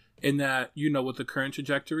nationwide. And that, with the current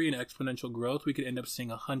trajectory and exponential growth, we could end up seeing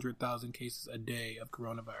 100,000 cases a day of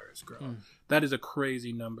coronavirus, girl. That is a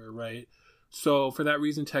crazy number, right? So for that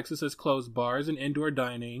reason, Texas has closed bars and indoor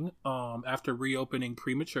dining after reopening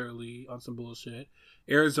prematurely on some bullshit.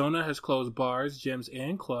 Arizona has closed bars, gyms,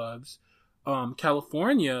 and clubs.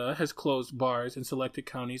 California has closed bars in selected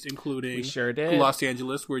counties, including Los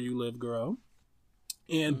Angeles, where you live, girl.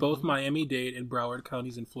 And both Miami-Dade and Broward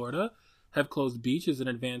counties in Florida have closed beaches in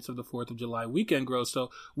advance of the 4th of July weekend, girls. So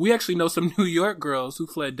we actually know some New York girls who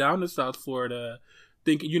fled down to South Florida,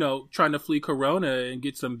 trying to flee Corona and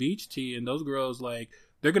get some beach tea. And those girls, like,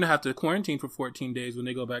 they're going to have to quarantine for 14 days when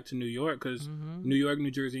they go back to New York because New York, New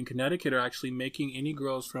Jersey, and Connecticut are actually making any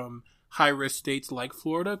girls from high-risk states like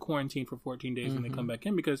Florida quarantine for 14 days when they come back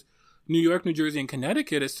in because New York, New Jersey, and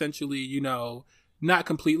Connecticut essentially, not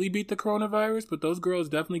completely beat the coronavirus, but those girls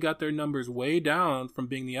definitely got their numbers way down from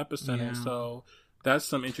being the epicenter. Yeah. So that's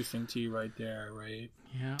some interesting tea right there, right?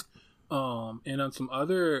 Yeah. And on some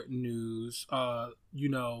other news,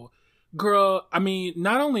 girl, I mean,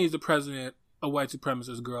 not only is the president a white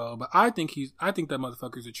supremacist, girl, but I think that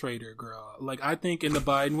motherfucker's a traitor, girl. Like, I think when the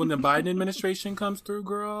Biden administration comes through,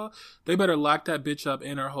 girl, they better lock that bitch up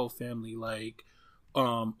and her whole family, like,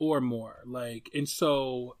 or more. Like, and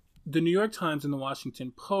so the New York Times and the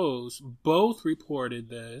Washington Post both reported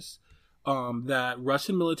this, that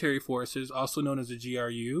Russian military forces, also known as the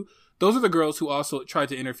GRU, those are the girls who also tried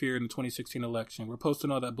to interfere in the 2016 election. We're posting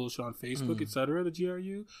all that bullshit on Facebook, etc., the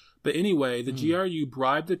GRU. But anyway, the GRU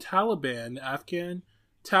bribed the Taliban, the Afghan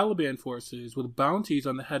Taliban forces, with bounties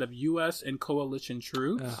on the head of U.S. and coalition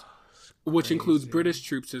troops, which includes British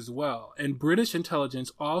troops as well. And British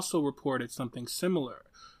intelligence also reported something similar.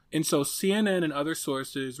 And so CNN and other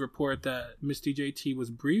sources report that Miss DJT was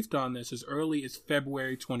briefed on this as early as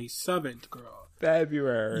February 27th, girl.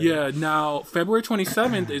 February. Yeah, now, February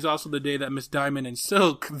 27th is also the day that Miss Diamond and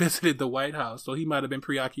Silk visited the White House, so he might have been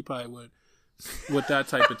preoccupied with that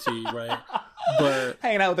type of tea, right? But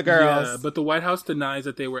hanging out with the girls. Yeah, but the White House denies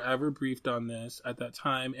that they were ever briefed on this at that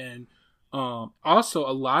time, and also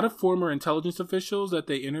a lot of former intelligence officials that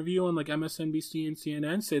they interview on like MSNBC and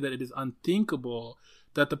CNN say that it is unthinkable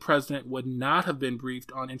that the president would not have been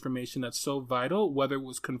briefed on information that's so vital, whether it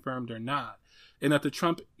was confirmed or not, and that the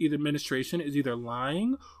Trump administration is either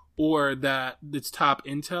lying or that its top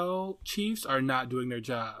intel chiefs are not doing their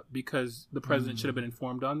job, because the president should have been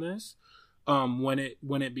informed on this when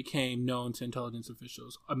it became known to intelligence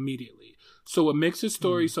officials immediately. So what makes this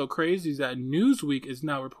story so crazy is that Newsweek is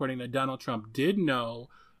now reporting that Donald Trump did know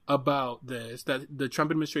about this, that the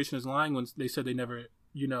Trump administration is lying when they said they never,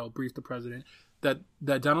 briefed the president,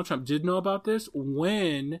 that Donald Trump did know about this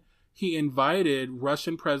when he invited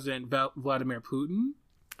Russian President Vladimir Putin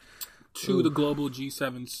to the global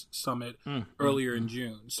G7 summit earlier in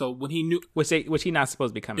June. So when he knew, which he's not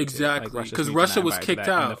supposed to be coming exactly, because Russia was kicked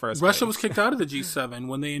out. Russia was kicked out of the G7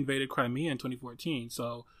 when they invaded Crimea in 2014.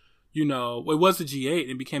 So, it was the G8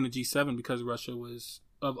 and became the G7 because Russia was,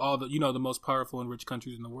 of all the, the most powerful and rich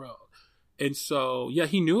countries in the world. And so, yeah,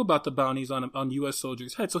 he knew about the bounties on U.S.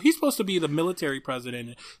 soldiers' heads. So he's supposed to be the military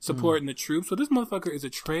president supporting the troops. So this motherfucker is a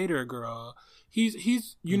traitor, girl. He's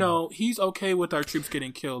he's okay with our troops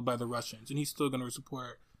getting killed by the Russians, and he's still going to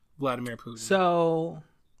support Vladimir Putin.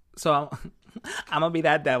 So I'm gonna be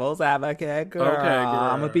that devil's advocate, girl. Okay, girl.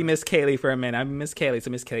 I'm gonna be Miss Kaylee for a minute. I'm Miss Kaylee.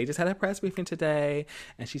 So Miss Kaylee just had a press briefing today,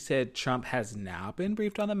 and she said Trump has now been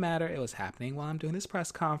briefed on the matter. It was happening while I'm doing this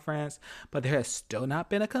press conference, but there has still not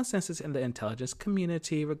been a consensus in the intelligence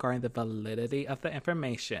community regarding the validity of the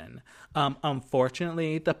information.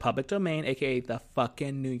 Unfortunately, the public domain, aka the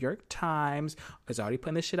fucking New York Times, is already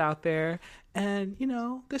putting this shit out there, and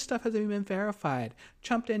this stuff hasn't even been verified.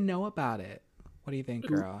 Trump didn't know about it. What do you think,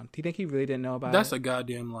 girl? Do you think he really didn't know about it? That's a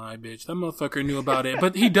goddamn lie, bitch. That motherfucker knew about it,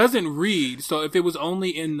 but he doesn't read. So if it was only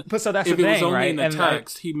in, but so that's if the thing, it was only right? in the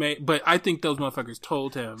text, he may. But I think those motherfuckers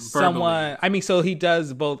told him verbally. I mean, so he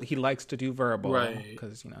does both. He likes to do verbal, right?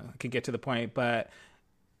 Because can get to the point. But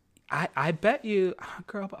I bet you,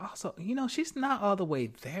 girl. But also, she's not all the way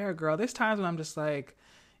there, girl. There's times when I'm just like,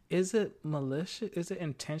 is it malicious? Is it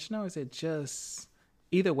intentional? Or is it just?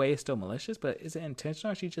 Either way, it's still malicious, but is it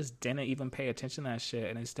intentional, or she just didn't even pay attention to that shit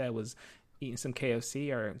and instead was eating some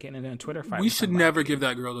KFC or getting into a Twitter fight? We should never give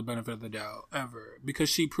that girl the benefit of the doubt, ever. Because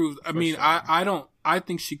she proved... I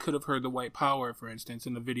think she could have heard the white power, for instance,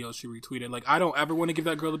 in the video she retweeted. Like, I don't ever want to give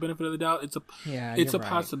that girl the benefit of the doubt. It's a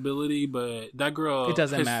possibility, but that girl... It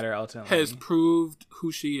doesn't matter, ultimately. ...has proved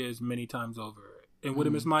who she is many times over. And what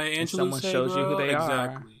did Miss Maya Angelou say, someone shows you who they are.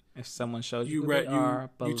 Exactly. If someone shows you who they are,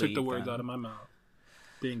 believe you took the words them. out of my mouth.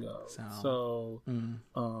 Bingo.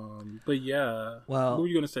 But yeah. Well, what were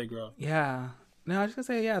you gonna say, girl? Yeah. No, I was gonna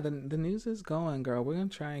say, the news is going, girl. We're gonna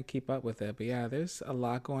try and keep up with it. But yeah, there's a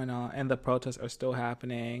lot going on, and the protests are still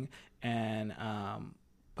happening. And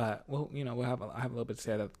but we'll have a little bit to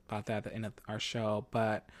say about that at the end of our show.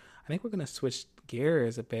 But I think we're gonna switch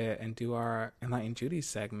gears a bit and do our Enlighten Judy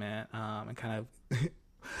segment, and kind of.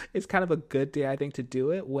 It's kind of a good day, I think, to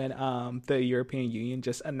do it when the European Union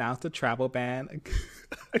just announced a travel ban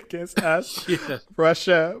against us,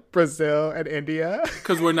 Russia, Brazil, and India.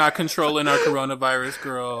 Because we're not controlling our coronavirus,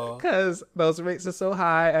 girl. Because those rates are so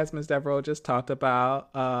high, as Ms. Devereaux just talked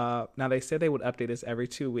about. Now, they said they would update us every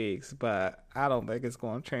 2 weeks, but I don't think it's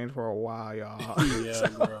going to change for a while, y'all. Yeah,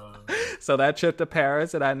 girl. So that trip to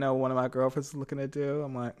Paris that I know one of my girlfriends is looking to do,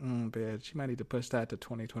 I'm like, bitch, you might need to push that to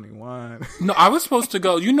 2021. No, I was supposed to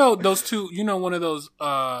go. Those two, one of those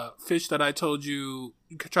fish that I told you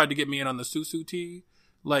tried to get me in on the susu tea,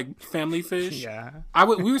 like family fish. Yeah.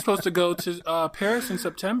 We were supposed to go to Paris in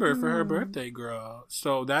September for her birthday, girl.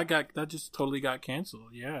 So that just totally got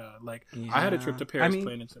canceled. Yeah. I had a trip to Paris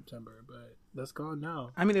planned in September, but that's gone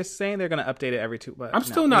now. I mean, they're saying they're going to update it every 2, but I'm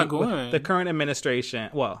still not going. The current administration,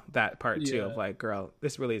 well, that part too of girl,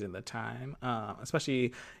 this really isn't the time.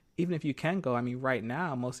 Especially even if you can go. I mean, right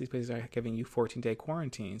now, most of these places are giving you 14-day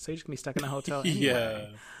quarantine, so you're just going to be stuck in a hotel anyway.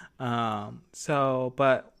 Yeah.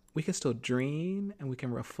 But we can still dream and we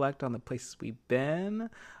can reflect on the places we've been.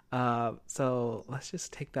 So let's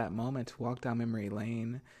just take that moment to walk down memory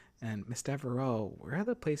lane. And Ms. Devereaux, where are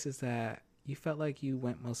the places that you felt like you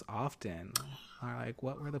went most often? Or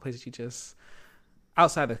what were the places you just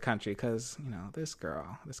outside the country? Because this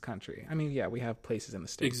country. I mean, yeah, we have places in the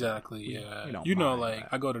States. Exactly. Yeah. But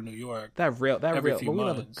I go to New York. That real. But we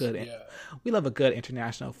months, love a good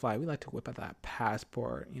international flight. We like to whip out that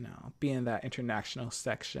passport. Be in that international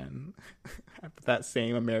section. That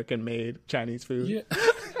same American-made Chinese food. Yeah.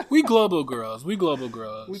 We global girls. We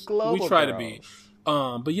try to be.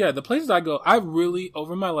 But yeah, the places I go, I really,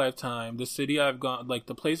 over my lifetime, the city I've gone,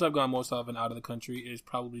 the place I've gone most often out of the country is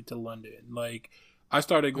probably to London. I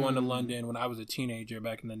started going to London when I was a teenager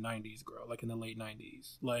back in the 90s, girl, in the late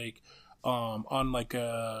 90s. on like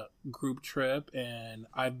a group trip, and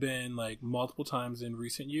I've been like multiple times in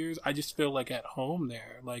recent years. I just feel like at home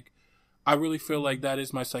there. Like I really feel like that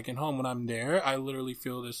is my second home. When I'm there, I literally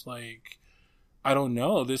feel this like, I don't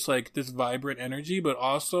know, this like this vibrant energy, but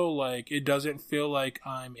also like it doesn't feel like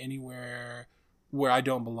I'm anywhere where I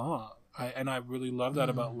don't belong. And I really love that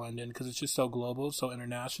about London because it's just so global, so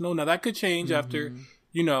international. Now that could change after,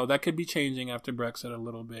 that could be changing after Brexit a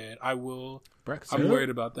little bit. I'm worried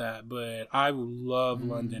about that, but I love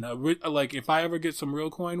London. Like if I ever get some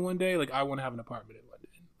real coin one day, like I want to have an apartment in London.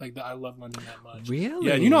 Like I love London that much. Really?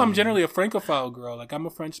 Yeah, I'm generally a Francophile girl. Like I'm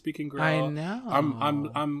a French speaking girl. I know.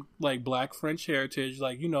 I'm like Black French heritage,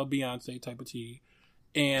 like Beyonce type of tea,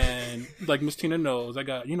 and like Miss Tina knows. I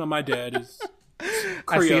got my dad is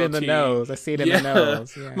Creole I see it in the tea. nose. I see it in the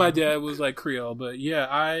nose. Yeah. My dad was like Creole, but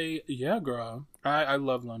girl, I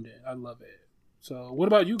love London. I love it. So, what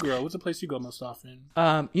about you, girl? What's the place you go most often?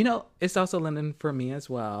 It's also London for me as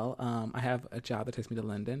well. I have a job that takes me to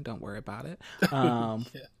London. Don't worry about it.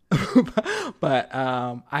 But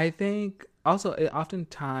I think also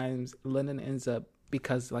oftentimes London ends up,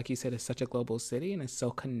 because like you said, it's such a global city and it's so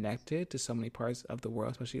connected to so many parts of the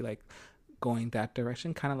world, especially like going that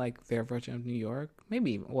direction, kind of like their version of New York.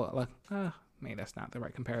 Maybe maybe that's not the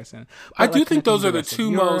right comparison. I do think those are the two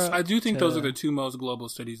most. I do think those are the two most global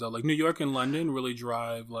cities, though. Like New York and London really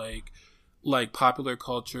drive like popular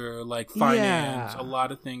culture, like finance. Yeah. A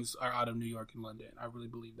lot of things are out of New York and London. I really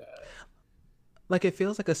believe that. Like it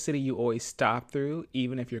feels like a city you always stop through,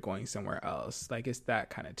 even if you're going somewhere else. Like it's that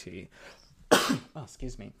kind of tea. Oh,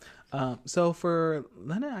 excuse me. So for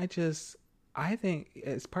London, I think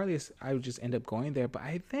it's partly I would just end up going there, but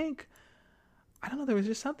I think, I don't know, there was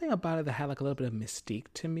just something about it that had like a little bit of mystique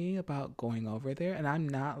to me about going over there. And I'm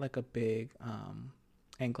not like a big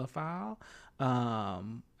Anglophile. I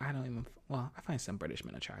find some British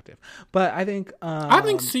men attractive, but I think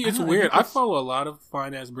it's weird. I follow a lot of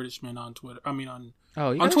fine ass British men on Twitter. I mean on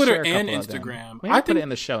Twitter and Instagram. I put it in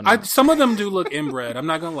the show notes. Some of them do look inbred. I'm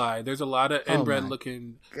not gonna lie. There's a lot of inbred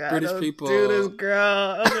looking British people. Do this,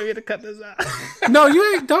 girl. I'm going to cut this out. No,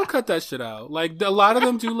 you ain't. Don't cut that shit out. Like a lot of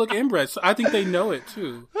them do look inbred. So I think they know it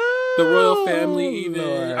too. The royal family, even.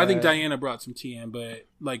 Lord. I think Diana brought some tea in, but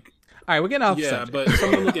like. All right, we're getting off. Yeah, subject. but some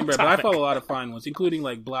of them look inbred. But I follow a lot of fine ones, including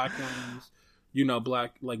like black ones.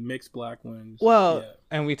 Black, like mixed black ones. Well,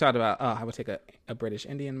 and we talked about I would take a British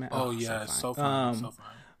Indian man. Oh yeah, so fine. So fine.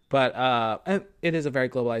 But and it is a very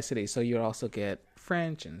globalized city, so you'd also get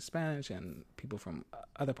French and Spanish and people from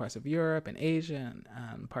other parts of Europe and Asia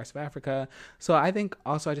and parts of Africa. So I think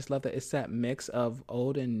also I just love that it's that mix of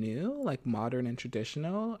old and new, like modern and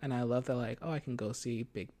traditional. And I love that I can go see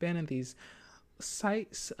Big Ben and these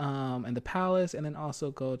sites and the palace, and then also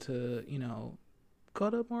go to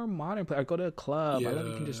more modern place, or go to a club. I love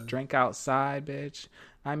you can just drink outside, bitch.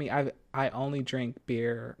 I mean, I only drink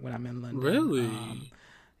beer when I'm in London. Really?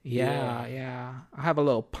 Yeah. I have a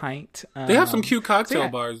little pint. They have some cute cocktail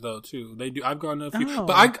bars though too. They do. I've gone to a few,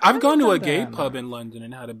 but I've gone to a gay pub in London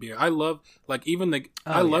and had a beer. I love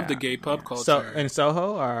I love the gay pub culture. So in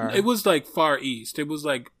Soho, or it was like far east. It was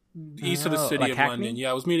like east of the city like of Hackney? London.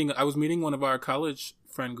 Yeah, I was meeting one of our college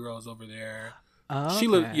friend girls over there. Oh, she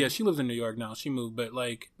lives in New York now. She moved, but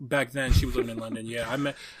like back then she was living in London. Yeah, I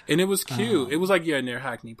met, and it was cute. It was like near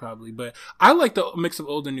Hackney probably, but I like the mix of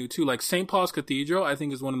old and new too. Like St. Paul's Cathedral, I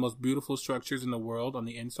think is one of the most beautiful structures in the world on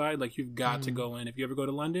the inside. Like you've got to go in if you ever go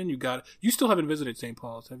to London. You still haven't visited St.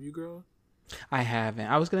 Paul's, have you, girl? I haven't.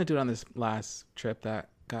 I was gonna do it on this last trip that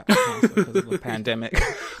got canceled because of the pandemic.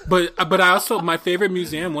 But I also, one of my favorite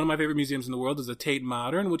museums in the world is the Tate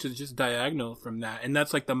Modern, which is just diagonal from that. And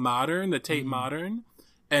that's like the Tate Modern,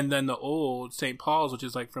 and then the old St. Paul's, which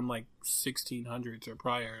is like from like 1600s or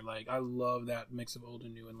prior. Like I love that mix of old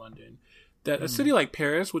and new in London. That a city like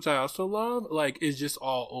Paris, which I also love, like is just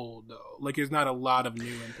all old though. Like there's not a lot of new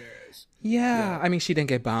in Paris. Yeah. I mean she didn't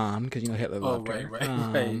get bombed because Hitler loved her.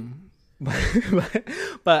 Right.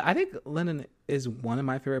 But I think London is one of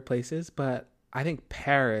my favorite places, but I think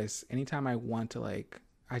Paris, anytime I want to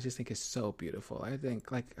I just think it's so beautiful. I think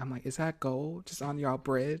I'm like, is that gold just on y'all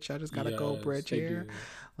bridge? I just got a gold bridge here.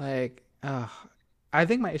 I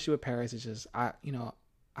think my issue with Paris is just I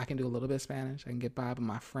can do a little bit of Spanish. I can get by with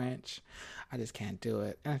my French. I just can't do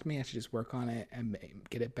it. And to me, I should just work on it and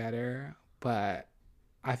get it better. But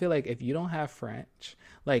I feel like if you don't have French,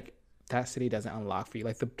 that city doesn't unlock for you.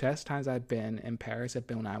 Like the best times I've been in Paris have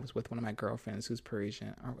been when I was with one of my girlfriends who's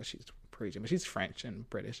Parisian, she's Parisian, but she's French and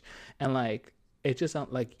British. And it just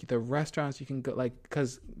don't like the restaurants you can go like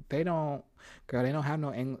because they don't have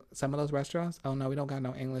no English. Some of those restaurants, oh no, we don't got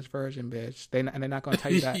no English version, bitch. And they're not gonna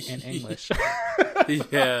tell you that in English.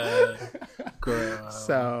 Yeah, girl.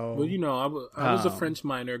 So, well, you know, I was a French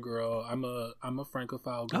minor, girl. I'm a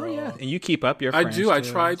francophile girl. Oh yeah, and you keep up your. I French do. too, I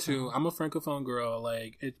try so. to. I'm a francophone girl.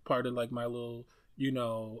 Like it's part of like my little, you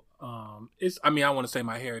know, it's. I mean, I want to say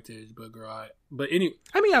my heritage, but girl, but anyway.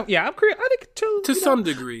 I mean, yeah, I'm Creole. I think too, to some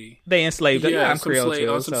degree. They enslaved us. Yeah, I'm Creole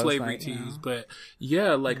too. On some slavery teas, but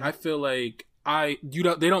yeah, like I feel like they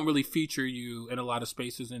don't really feature you in a lot of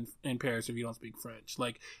spaces in Paris if you don't speak French.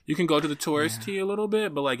 Like you can go to the tourist tea a little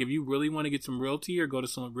bit, but like if you really want to get some real tea or go to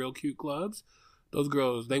some real cute clubs, those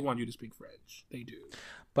girls they want you to speak French. They do.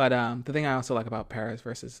 But the thing I also like about Paris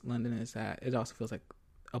versus London is that it also feels like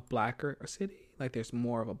a blacker city. Like there's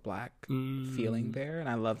more of a black feeling there, and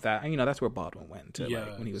I love that. And you know that's where Baldwin went to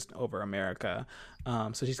like when he was over America.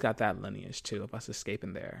 So she's got that lineage too of us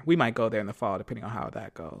escaping there. We might go there in the fall depending on how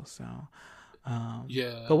that goes. So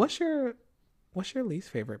yeah. But what's your least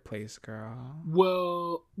favorite place, girl?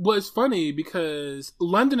 Well, it's funny because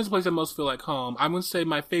London is the place I most feel like home. I'm gonna say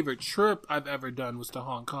my favorite trip I've ever done was to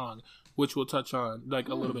Hong Kong, which we'll touch on like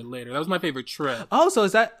a little bit later. That was my favorite trip. Oh, so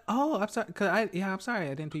is that? Oh, I'm sorry. I'm sorry.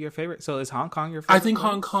 I didn't do your favorite. So is Hong Kong your favorite? I think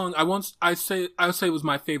place? Hong Kong. I say it was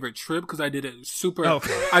my favorite trip because I did it super. Oh.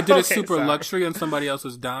 I did it super luxury on somebody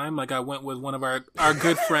else's dime. Like I went with one of our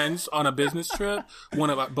good friends on a business trip.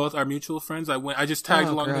 Both our mutual friends. I just tagged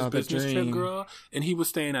along this business trip, girl, and he was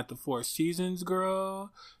staying at the Four Seasons,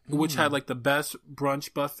 girl, which had like the best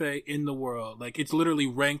brunch buffet in the world. Like it's literally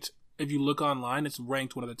ranked. If you look online, it's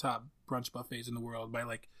ranked one of the top brunch buffets in the world by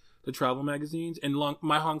like the travel magazines. And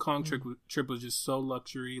my Hong Kong trip was just so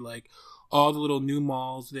luxury. Like all the little new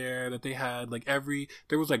malls there that they had, like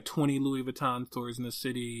there was like 20 Louis Vuitton stores in the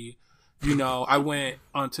city. You know, I went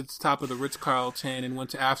onto the top of the Ritz-Carlton and went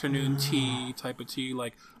to afternoon tea type of tea.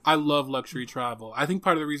 Like I love luxury travel. I think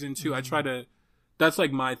part of the reason too, that's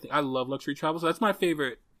like my thing. I love luxury travel. So that's my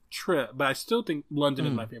favorite trip, but I still think London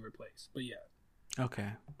is my favorite place. But yeah. Okay.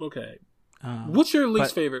 What's your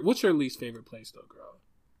least favorite? What's your least favorite place, though, girl?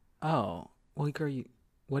 Oh, well, girl,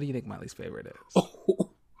 what do you think my least favorite is?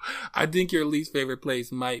 Oh, I think your least favorite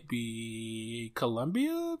place might be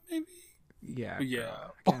Colombia, maybe. Yeah.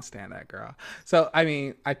 Girl. I can't stand that girl. So, I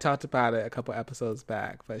mean, I talked about it a couple episodes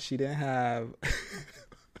back, but she didn't have.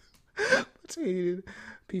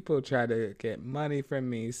 People try to get money from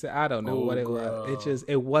me, so I don't know what it was.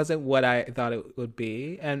 It wasn't what I thought it would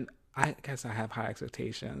be, and I guess I have high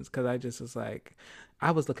expectations because I just was like,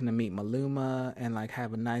 I was looking to meet Maluma and like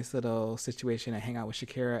have a nice little situation and hang out with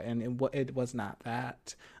Shakira, and it was not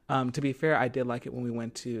that. To be fair, I did like it when we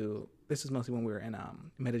went to. This was mostly when we were in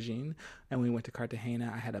Medellin, and we went to Cartagena.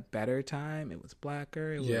 I had a better time. It was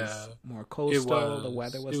blacker. It was more coastal. The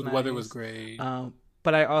weather was nice. The weather was great.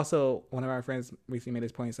 But I also, one of our friends recently made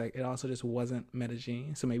this point, it's like, it also just wasn't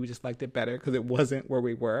Medellin. So maybe we just liked it better because it wasn't where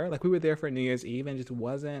we were. Like, we were there for New Year's Eve and just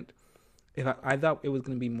wasn't, I thought it was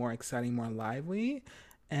going to be more exciting, more lively.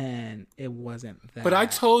 And it wasn't that. But I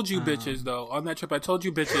told you bitches, though, on that trip, I told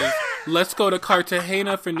you bitches, let's go to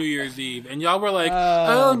Cartagena for New Year's Eve. And y'all were like,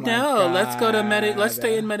 oh no, God. Let's go to let's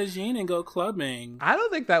stay in Medellin and go clubbing. I don't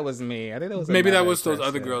think that was me. I think that was maybe that was those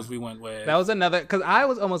other girls we went with. That was another, because I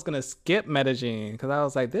was almost going to skip Medellin, because I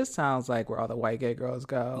was like, this sounds like where all the white gay girls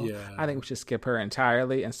go. Yeah. I think we should skip her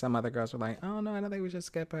entirely. And some other girls were like, oh no, I don't think we should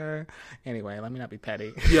skip her. Anyway, let me not be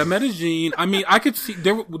petty. Yeah, Medellin, I mean, I could see,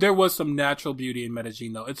 there was some natural beauty in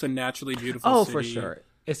Medellin, though. It's a naturally beautiful city. For sure.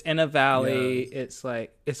 It's in a valley. Yeah. It's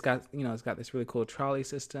like it's got this really cool trolley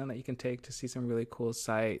system that you can take to see some really cool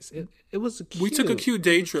sights. It was cute. We took a cute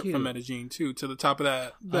day trip from Medellin too, to the top of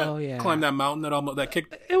that climb that mountain that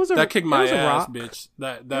kicked my ass, bitch.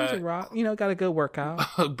 That it was a rock. You know, got a good workout.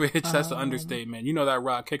 Bitch, that's the understatement. You know, that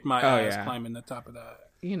rock kicked my ass climbing the top of that.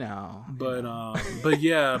 You know, but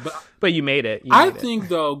yeah, but you made it. I think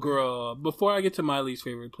though, girl, before I get to my least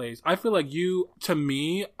favorite place, I feel like to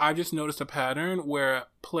me, I just noticed a pattern where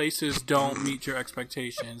places don't meet your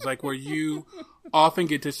expectations, like where you often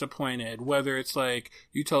get disappointed, whether it's like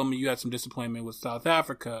you told me you had some disappointment with South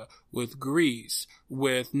Africa, with Greece,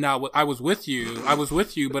 I was with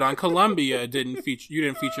you, but on Colombia you didn't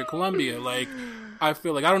feature Colombia. Like, I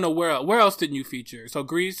feel like, I don't know where else didn't you feature? So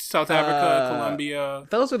Greece, South Africa, Colombia.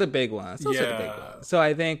 Those are the big ones. So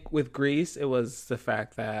I think with Greece, it was the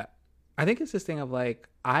fact that, I think it's this thing of like,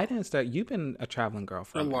 you've been a traveling girl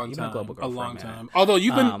for a long time. You've been a global girl for a long time. Although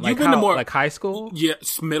you've been to more, like high school? Yeah,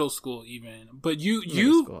 middle school even. But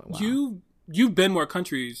you you've been more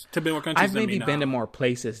countries I've than maybe me now. been to more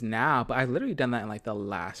places now, but I've literally done that in like the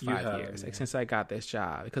last 5 years, Yeah. like since I got this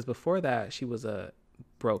job. Because before that, she was a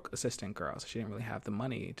broke assistant girl, so she didn't really have the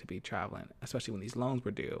money to be traveling, especially when these loans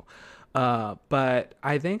were due. But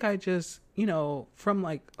I think I just, from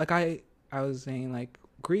like I was saying, like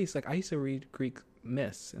Greece, like I used to read Greek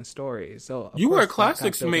myths and stories. So of You were a course,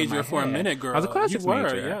 classics major for a minute, girl. I was a classics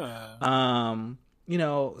major. Yeah.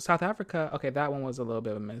 South Africa, okay, that one was a little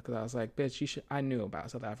bit of a myth because I was like, bitch, you should. I knew about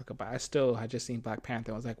South Africa, but I still had just seen Black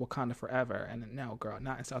Panther. I was like, Wakanda forever, and no, girl,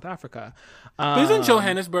 not in South Africa. But isn't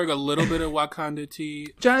Johannesburg a little bit of Wakanda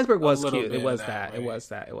tea? Johannesburg was cute. It was that.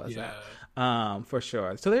 For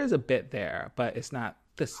sure. So there's a bit there, but it's not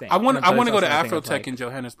the same. I want to go to Afrotech in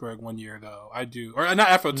Johannesburg one year, though. I do, or not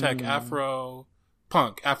Afrotech, Afro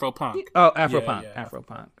Punk. Oh, Afropunk. Yeah.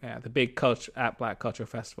 Afropunk. Yeah, the big Black Culture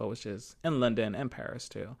Festival, which is in London and Paris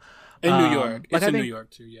too. In New York. It's in New York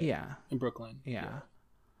too, Yeah. In Brooklyn. Yeah.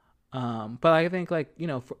 But I think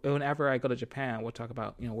whenever I go to Japan, we'll talk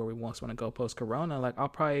about, where we most want to go post-corona. Like I'll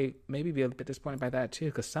probably maybe be a bit disappointed by that too,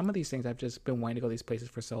 because some of these things I've just been wanting to go these places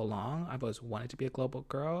for so long. I've always wanted to be a global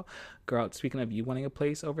girl. Speaking of you wanting a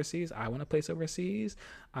place overseas, I want a place overseas.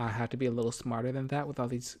 I have to be a little smarter than that with all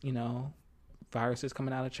these, viruses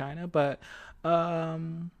coming out of China. But I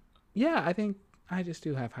think I just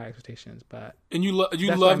do have high expectations. But you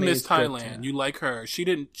love Miss Thailand. You like her. She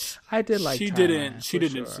didn't. I did like. She Thailand,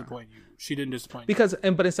 didn't disappoint you. She didn't disappoint you.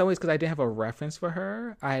 But in some ways, because I didn't have a reference for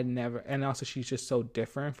her, I had never, and also she's just so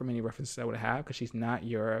different from any references I would have, because she's not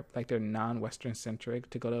Europe, like they're non-Western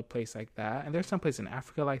centric to go to a place like that. And there's some places in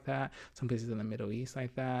Africa like that, some places in the Middle East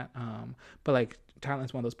like that. But like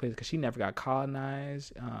Thailand's one of those places because she never got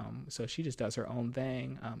colonized, so she just does her own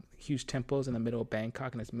thing. Huge temples in the middle of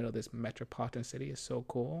Bangkok, in the middle of this metropolitan city, is so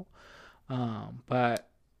cool. But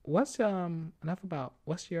what's your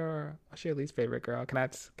least favorite girl? Can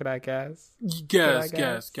I guess?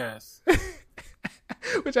 Guess.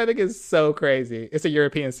 Which I think is so crazy. It's a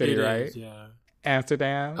European city, right? Is, yeah.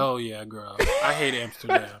 Amsterdam. Oh yeah, girl. I hate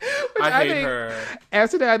Amsterdam. I hate her.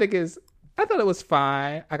 Amsterdam, I thought it was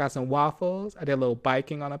fine. I got some waffles. I did a little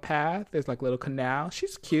biking on a path. There's like a little canal.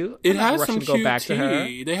 She's cute. It has some cute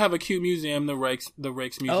tea. They have a cute museum, the Rijks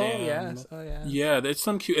Museum. Oh yes. Yeah, there's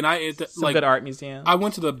some cute, and some good art museum. I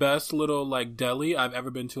went to the best little like deli I've ever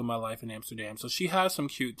been to in my life in Amsterdam. So she has some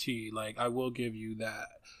cute tea. Like I will give you that.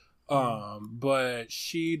 But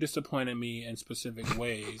she disappointed me in specific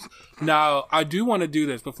ways. Now, I do want to do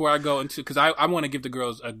this before I go into, because I want to give the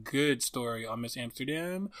girls a good story on Miss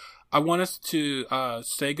Amsterdam. I want us to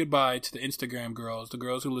say goodbye to the Instagram girls, the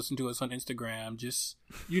girls who listen to us on Instagram. Just,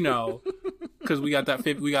 because we got that.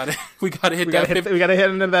 We got to hit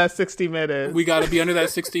under that 60 minutes. We got to be under that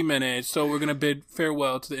 60 minutes. So we're gonna bid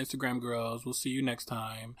farewell to the Instagram girls. We'll see you next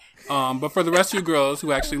time. But for the rest of you girls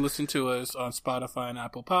who actually listen to us on Spotify and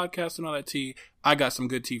Apple Podcasts and all that tea, I got some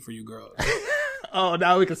good tea for you girls. Oh,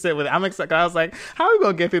 now we can sit with it. I'm excited. I was like, how are we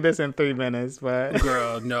going to get through this in 3 minutes? But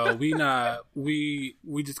girl, no, we not. We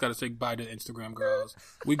just got to say bye to Instagram girls.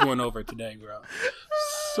 We going over today, girl.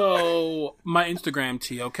 So my Instagram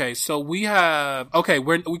tea. Okay. So we have,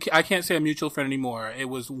 I can't say a mutual friend anymore. It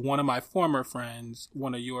was one of my former friends,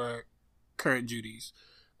 one of your current Judies.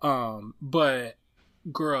 But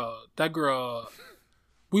that girl,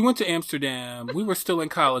 we went to Amsterdam. We were still in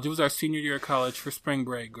college. It was our senior year of college for spring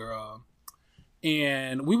break, girl.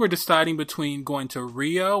 And we were deciding between going to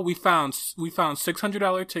Rio. We found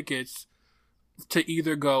 $600 tickets to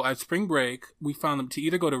either go at spring break. We found them to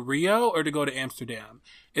either go to Rio or to go to Amsterdam.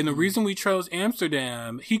 And the reason we chose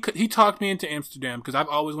Amsterdam, he talked me into Amsterdam because I've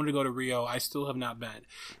always wanted to go to Rio. I still have not been.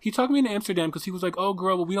 He talked me into Amsterdam because he was like, "Oh,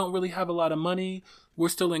 girl, well, we don't really have a lot of money. We're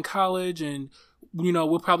still in college, and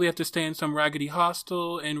we'll probably have to stay in some raggedy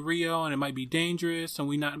hostel in Rio, and it might be dangerous, and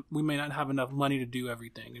we may not have enough money to do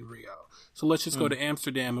everything in Rio. So let's just go to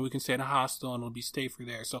Amsterdam, and we can stay in a hostel, and it'll be safer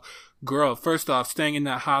there." So, girl, first off, staying in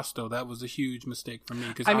that hostel, that was a huge mistake for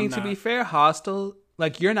me. To be fair, hostel,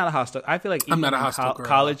 like, you're not a hostel. I feel like even I'm not a hostel girl.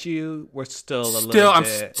 College you were still a little bit. I'm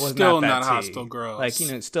still not a hostel girl. Like,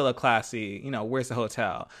 still a classy, where's the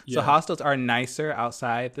hotel? Yeah. So hostels are nicer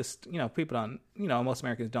outside this, people don't, most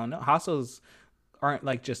Americans don't know. Hostels aren't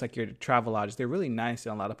like just like your travel lodges. They're really nice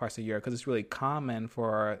in a lot of parts of Europe because it's really common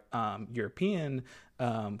for European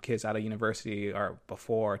kids out of university or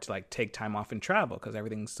before to like take time off and travel because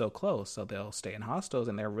everything's so close. So they'll stay in hostels,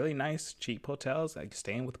 and they're really nice, cheap hotels, like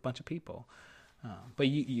staying with a bunch of people. But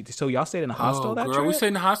so y'all stayed in a hostel that trip? We stayed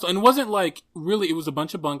in a hostel, and it wasn't like really. It was a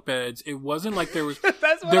bunch of bunk beds. It wasn't like there was.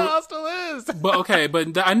 That's what a hostel is. But okay,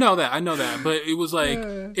 but I know that. But it was like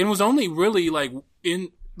it was only really like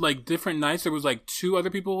like different nights. There was like 2 other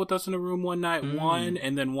people with us in the room one night, one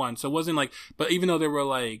and then one. So it wasn't like, but even though there were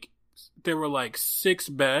like 6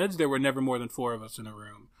 beds, there were never more than 4 of us in a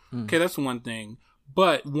room. Okay, that's one thing.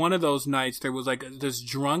 But one of those nights, there was like this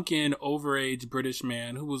drunken, overage British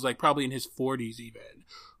man who was like probably in his 40s even,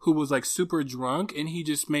 who was like super drunk, and he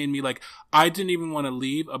just made me like, I didn't even want to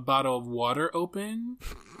leave a bottle of water open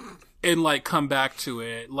and like come back to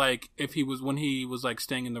it. Like when he was like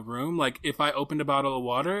staying in the room, like if I opened a bottle of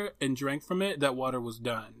water and drank from it, that water was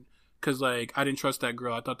done. Cause like I didn't trust that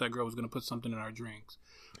girl. I thought that girl was going to put something in our drinks.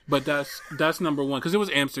 But that's number one, because it was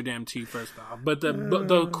Amsterdam tea first off. But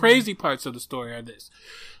the crazy parts of the story are this.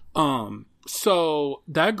 So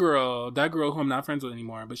that girl who I'm not friends with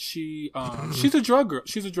anymore, but she's a drug girl.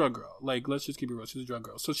 She's a drug girl. Like, let's just keep it real. She's a drug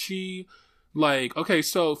girl. So she, like, okay,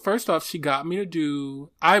 so first off, she got me to do.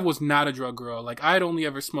 I was not a drug girl. Like, I had only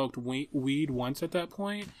ever smoked weed once at that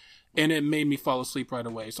point, and it made me fall asleep right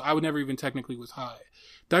away. So I would never even technically was high.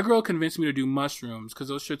 That girl convinced me to do mushrooms because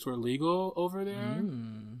those shits were legal over there.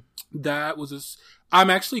 That was I'm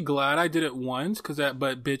actually glad I did it once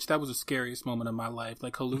but bitch, that was the scariest moment of my life.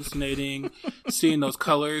 Like hallucinating, seeing those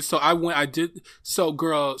colors. So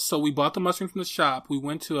so we bought the mushrooms from the shop. We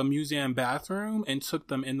went to a museum bathroom and took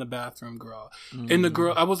them in the bathroom, girl. And the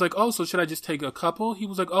girl, I was like, oh, so should I just take a couple? He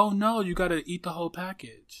was like, oh no, you gotta eat the whole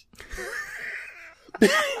package.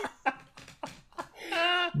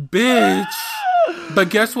 Bitch. But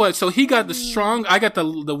guess what? So he got I got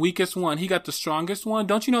the weakest one. He got the strongest one.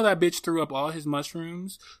 Don't you know that bitch threw up all his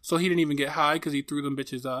mushrooms? So he didn't even get high because he threw them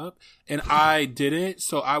bitches up. And I didn't.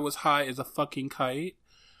 So I was high as a fucking kite.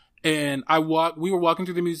 And we were walking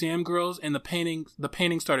through the museum, girls, and the painting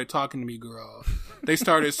started talking to me, girl. They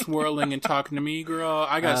started swirling and talking to me, girl.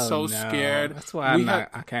 I got scared. That's why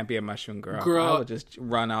I can't be a mushroom girl. I would just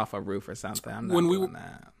run off a roof or something. I'm not doing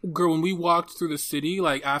that. Girl, when we walked through the city,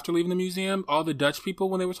 like after leaving the museum, all the Dutch people,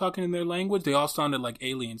 when they were talking in their language, they all sounded like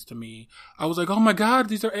aliens to me. I was like, oh my God,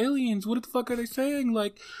 these are aliens. What the fuck are they saying?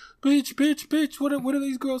 Like, bitch, what are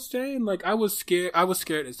these girls saying? Like, I was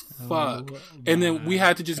scared as fuck. And then we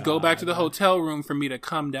had to just go back to the hotel room for me to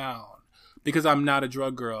come down because I'm not a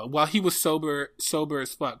drug girl. While he was sober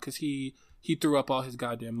as fuck because he threw up all his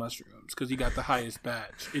goddamn mushrooms because he got the highest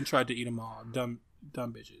batch and tried to eat them all. Dumb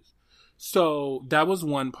bitches. So that was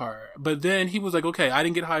one part. But then he was like, okay, I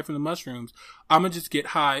didn't get high from the mushrooms. I'm going to just get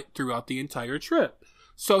high throughout the entire trip.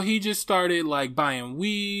 So he just started like buying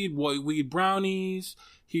weed brownies.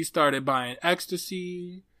 He started buying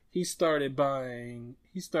ecstasy. He started buying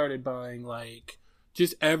like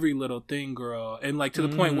just every little thing, girl. And like to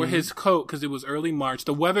the point where his coat, because it was early March,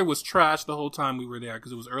 the weather was trash the whole time we were there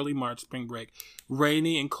because it was early March, spring break,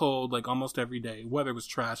 rainy and cold like almost every day. Weather was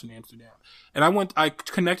trash in Amsterdam. And I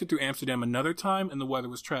connected through Amsterdam another time and the weather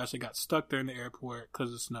was trash. I got stuck there in the airport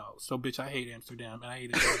because of snow. So bitch, I hate Amsterdam and I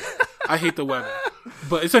hate it. I hate the weather.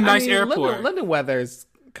 But it's a nice airport. London weather is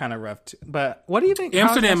kind of rough too. But what do you think?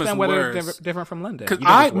 Amsterdam is worse. Different from London?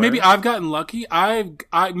 Because maybe I've gotten lucky.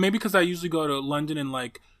 Maybe because I usually go to London in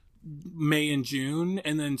like May and June,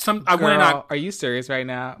 and then some. Are you serious right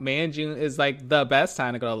now? May and June is like the best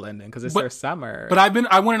time to go to London because it's their summer. But I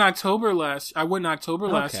went in October last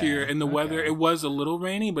year, and the weather, it was a little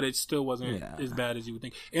rainy, but it still wasn't as bad as you would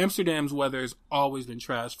think. Amsterdam's weather has always been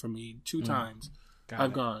trash for me. 2 times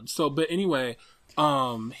I've gone. So, but anyway.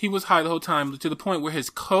 He was high the whole time to the point where his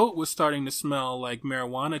coat was starting to smell like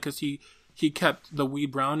marijuana because he kept the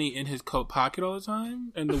weed brownie in his coat pocket all the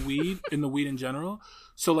time and the weed in general.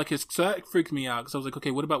 So like so that freaked me out because I was like,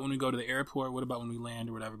 okay, what about when we go to the airport? What about when we land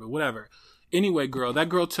or whatever? But whatever. Anyway, girl, that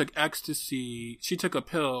girl took ecstasy. She took a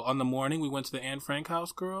pill on the morning. We went to the Anne Frank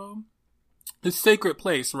house, girl. This sacred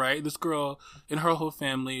place, right? This girl and her whole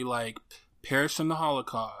family like perished in the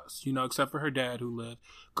Holocaust, except for her dad who lived.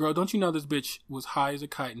 Girl, don't you know this bitch was high as a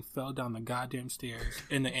kite and fell down the goddamn stairs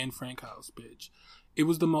in the Anne Frank house, bitch. It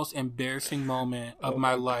was the most embarrassing moment of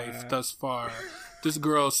my life thus far. This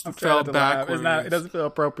girl fell backwards. It doesn't feel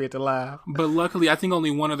appropriate to laugh. But luckily, I think only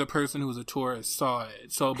one other person who was a tourist saw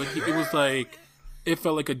it. So, but it was like, it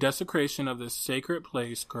felt like a desecration of this sacred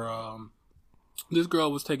place, girl. This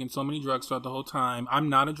girl was taking so many drugs throughout the whole time. I'm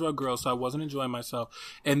not a drug girl, so I wasn't enjoying myself.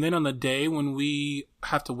 And then on the day when we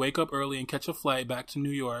have to wake up early and catch a flight back to New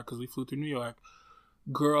York, because we flew through New York,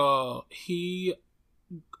 girl, he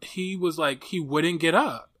was like, he wouldn't get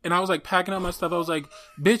up. And I was like packing up my stuff. I was like,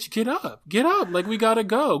 bitch, get up. Like, we gotta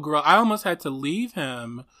go, girl. I almost had to leave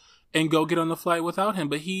him and go get on the flight without him.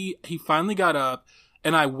 But he finally got up.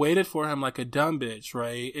 And I waited for him like a dumb bitch,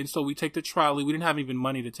 right? And so we take the trolley. We didn't have even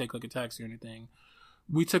money to take like a taxi or anything.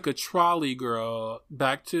 We took a trolley, girl,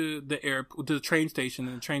 back to the train station,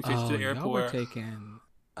 and the train station to the airport. Y'all were taking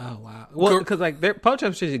Oh wow. Well, because like they're poach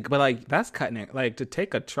ups, but like that's cutting it. Like to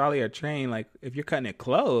take a trolley or train, like if you're cutting it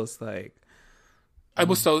close, like.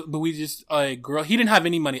 But we just like, girl, he didn't have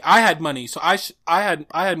any money. I had money, so I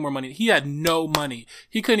had more money. He had no money.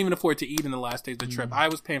 He couldn't even afford to eat in the last days of the trip. I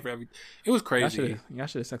was paying for everything. It was crazy. Y'all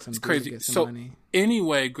should have sucked some. It's crazy. To get some So money.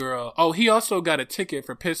 anyway, girl. Oh, he also got a ticket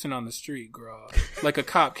for pissing on the street, girl. Like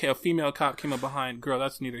a female cop came up behind. Girl,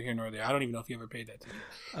 that's neither here nor there. I don't even know if he ever paid that ticket.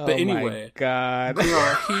 But anyway, my God,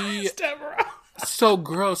 girl, So,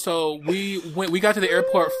 girl, we got to the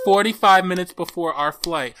airport 45 minutes before our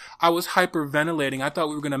flight. I was hyperventilating. I thought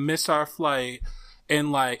we were going to miss our flight.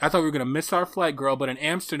 And girl. But in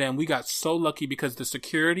Amsterdam, we got so lucky because the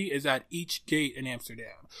security is at each gate in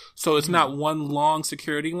Amsterdam. So it's not one long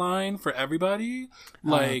security line for everybody.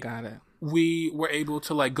 Like, got it. We were able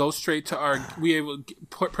to like go straight to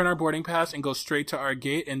print our boarding pass and go straight to our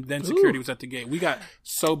gate, and then security was at the gate. We got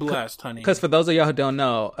so blessed, honey. Because for those of y'all who don't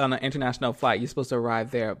know, on an international flight, you're supposed to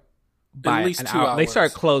arrive there by at least an 2 hour. hours. They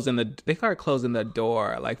start closing the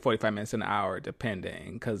door like 45 minutes an hour,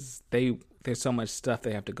 depending, because there's so much stuff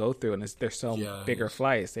they have to go through, and there's so bigger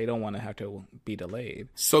flights. They don't want to have to be delayed.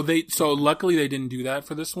 So luckily they didn't do that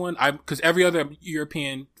for this one. Because every other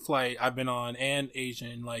European flight I've been on and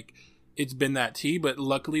Asian, like, it's been that tea, but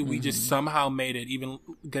luckily we just somehow made it, even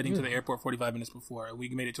getting to the airport 45 minutes before. We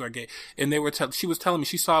made it to our gate. And she was telling me,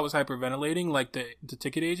 she saw I was hyperventilating, like the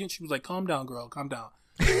ticket agent. She was like, calm down, girl, calm down.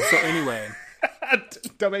 So anyway.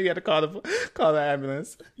 Don't make me have to call the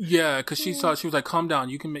ambulance. Yeah, because she was like, calm down,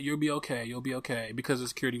 you'll be okay, because the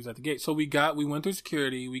security was at the gate. So we went through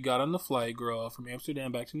security, we got on the flight, girl, from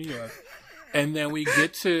Amsterdam back to New York. And then we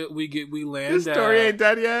land. This story ain't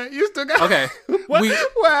done yet. You still got. Okay.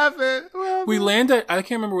 What happened? We landed. I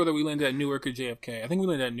can't remember whether we landed at Newark or JFK. I think we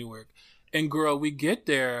landed at Newark. And girl, we get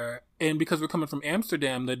there, and because we're coming from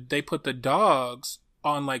Amsterdam, they put the dogs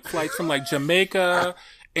on like flights from like Jamaica,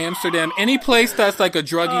 Amsterdam, any place that's like a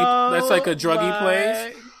druggy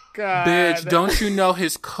place. God. Bitch, don't you know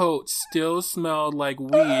his coat still smelled like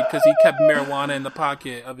weed because he kept marijuana in the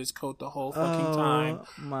pocket of his coat the whole fucking time.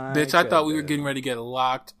 Bitch, I thought we were getting ready to get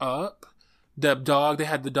locked up. They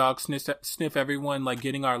had the dog sniff everyone, like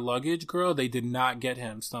getting our luggage, girl. They did not get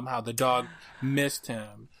him. Somehow the dog missed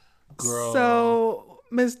him, girl. So,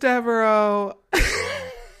 Miss Devereaux,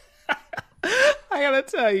 I gotta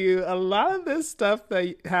tell you, a lot of this stuff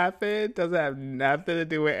that happened doesn't have nothing to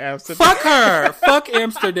do with Amsterdam. Fuck her. Fuck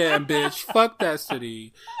Amsterdam, bitch. Fuck that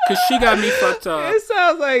city. Because she got me fucked up. It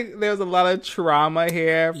sounds like there's a lot of trauma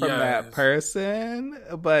here from that person,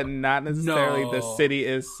 but not necessarily the city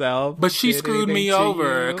itself. But she screwed me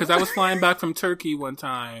over because I was flying back from Turkey one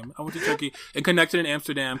time. I went to Turkey and connected in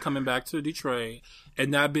Amsterdam, coming back to Detroit.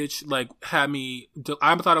 And that bitch, like, had me...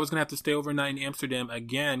 I thought I was going to have to stay overnight in Amsterdam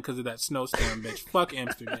again because of that snowstorm, bitch. Fuck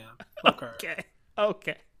Amsterdam. Fuck her.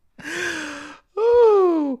 Okay.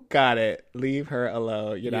 Ooh, got it. Leave her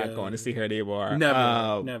alone. You're not going to see her anymore.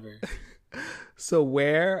 Never. So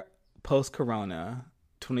where, post-corona,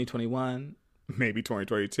 2021, maybe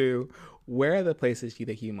 2022, where are the places you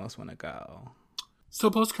think you most want to go? So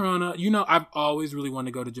post-corona, I've always really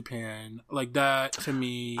wanted to go to Japan. Like, that, to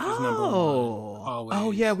me, is number one. Always.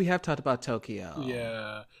 Oh, yeah, we have talked about Tokyo.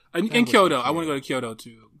 Yeah. And Kyoto. I want to go to Kyoto,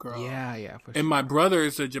 too, girl. Yeah, for sure. And my brother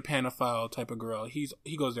is a Japanophile type of girl. He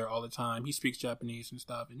goes there all the time. He speaks Japanese and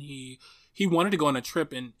stuff. And he wanted to go on a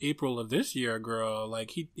trip in April of this year, girl.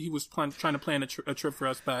 Like, he was trying to plan a trip for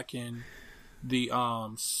us back in the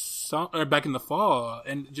back in the fall,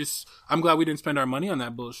 and just I'm glad we didn't spend our money on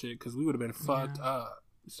that bullshit because we would have been fucked up.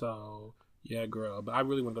 So yeah, girl. But I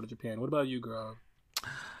really want to go to Japan. What about you, girl?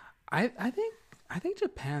 I think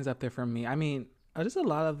Japan's up there for me. I mean, I just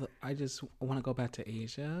want to go back to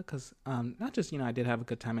Asia because not just I did have a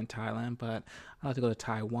good time in Thailand, but I like to go to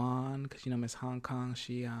Taiwan because Miss Hong Kong,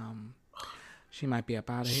 she might be up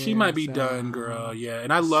out of here. She might be done, girl. Yeah,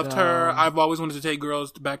 and I loved her. I've always wanted to take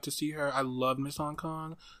girls back to see her. I love Miss Hong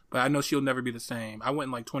Kong, but I know she'll never be the same. I went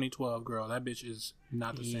in like 2012, girl. That bitch is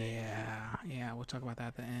not the same. Yeah. We'll talk about that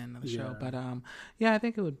at the end of the show. But I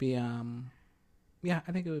think it would be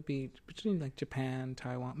between like Japan,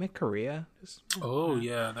 Taiwan, maybe Korea.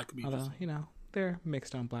 That could be. Although they're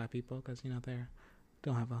mixed on Black people because they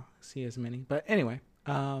don't see as many. But anyway,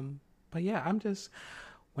 but yeah, I'm just.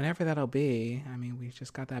 Whenever that'll be, I mean, we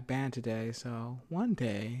just got that band today, so one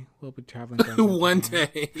day we'll be traveling. One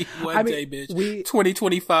day, bitch.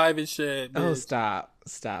 2025 and shit. Bitch. Oh, stop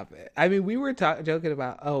it! I mean, we were joking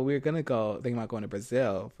about, we were gonna thinking about going to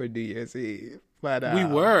Brazil for New Year's Eve, but we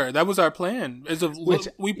were. That was our plan.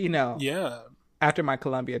 Yeah. After my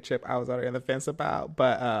Colombia trip, I was already on the fence about,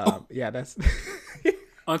 but yeah, that's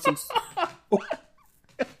on some.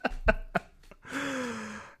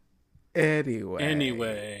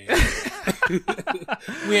 Anyway.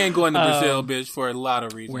 We ain't going to Brazil, bitch, for a lot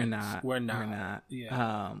of reasons. We're not.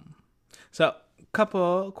 Yeah. So,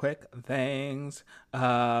 couple quick things.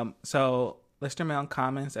 So, listener mail and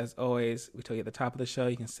comments, as always, we told you at the top of the show,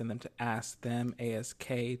 you can send them to AskThem,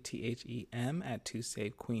 ASKTHEM, at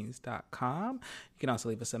twosavequeens.com. You can also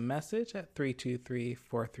leave us a message at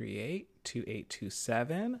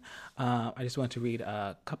 323-438-2827. I just want to read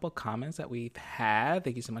a couple comments that we've had.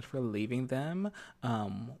 Thank you so much for leaving them.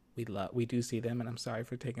 We do see them, and I'm sorry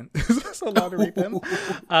for taking so long to read them.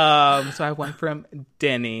 So I have one from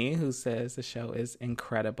Denny, who says the show is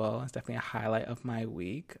incredible. It's definitely a highlight of my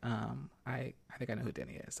week. I think I know who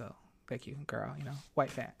Denny is, so thank you, girl.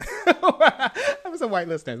 White fan. I'm a white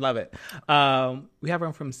listener. Love it. We have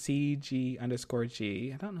one from CG_G. I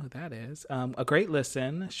don't know who that is. A great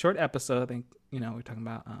listen. Short episode. I think, we're talking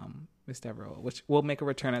about Miss Devereaux, which will make a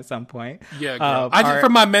return at some point. Yeah, girl. For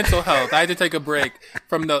my mental health, I had to take a break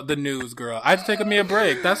from the news, girl. I had to take me a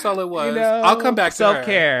break. That's all it was. I'll come back to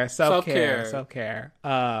her. Self-care.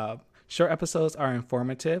 Short episodes are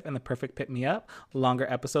informative and the perfect pick-me-up. Longer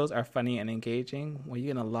episodes are funny and engaging. Well, you're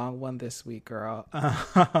getting a long one this week, girl.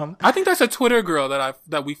 I think that's a Twitter girl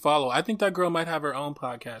that we follow. I think that girl might have her own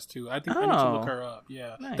podcast, too. I think I need to look her up.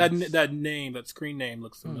 Yeah. Nice. That screen name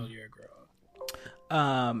looks familiar, girl.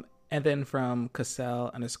 And then from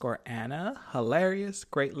Cassell_Anna, hilarious,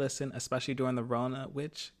 great listen, especially during the Rona,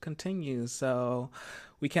 which continues. So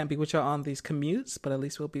we can't be with y'all on these commutes, but at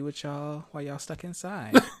least we'll be with y'all while y'all stuck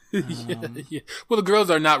inside. Yeah. Well, the girls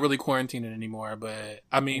are not really quarantining anymore, but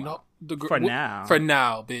I mean, for now,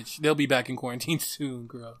 bitch, they'll be back in quarantine soon,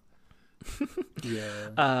 girl.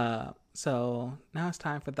 Yeah. So now it's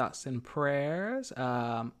time for thoughts and prayers.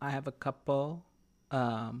 I have a couple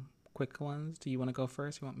quick ones. Do you want to go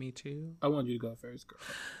first? You want me to? I want you to go first, girl.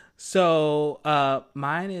 So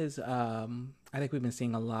mine is I think we've been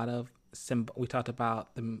seeing a lot of we talked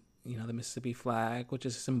about the Mississippi flag, which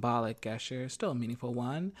is a symbolic gesture, still a meaningful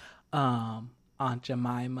one. Aunt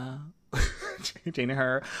Jemima changing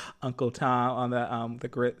her, Uncle Tom on the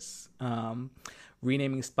grits,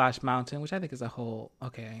 renaming Splash Mountain, which I think is a whole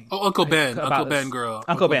okay. Oh, Uncle Ben, Uncle Ben, girl.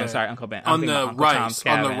 Uncle Ben. Sorry, Uncle Ben. On the rice.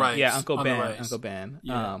 Yeah, Uncle Ben.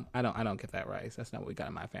 Yeah. I don't get that rice. That's not what we got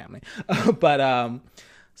in my family. But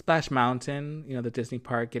Splash Mountain, the Disney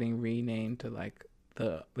park getting renamed to like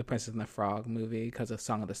the Princess and the Frog movie because of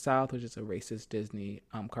Song of the South, which is a racist Disney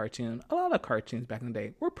cartoon. A lot of cartoons back in the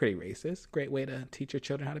day were pretty racist. Great way to teach your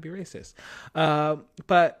children how to be racist.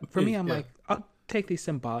 But for me, I'm like, I'll take these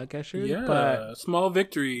symbolic gestures. Yeah, but small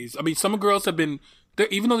victories. I mean, some girls have been,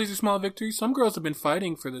 even though these are small victories, some girls have been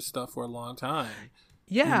fighting for this stuff for a long time.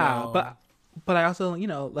 Yeah, but I also,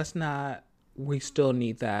 let's not. We still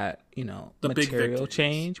need that, the material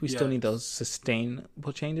change. We still need those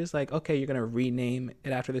sustainable changes. Like, okay, you're going to rename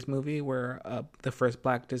it after this movie where the first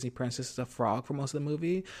Black Disney princess is a frog for most of the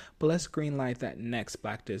movie. But let's greenlight that next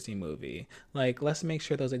Black Disney movie. Like, let's make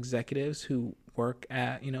sure those executives who work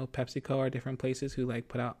at, PepsiCo or different places who have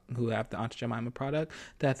the Aunt Jemima product,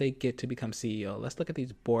 that they get to become CEO. Let's look at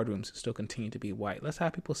these boardrooms who still continue to be white. Let's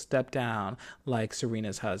have people step down like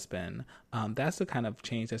Serena's husband. That's the kind of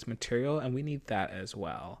change that's material, and we need that as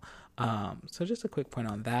well. So just a quick point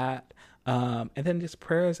on that. And then just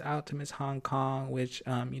prayers out to Miss Hong Kong, which,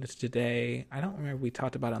 today, I don't remember we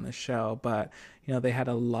talked about it on the show, but, they had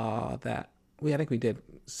a law that I think we did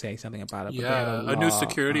say something about it. But yeah, a new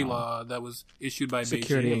security law that was issued by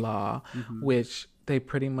security Beijing. Law, which they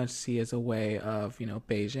pretty much see as a way of,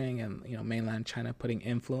 Beijing and, mainland China putting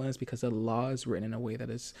influence, because the law is written in a way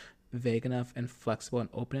that is vague enough and flexible and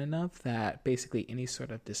open enough that basically any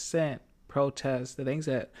sort of dissent, protest, the things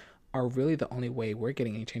that are really the only way we're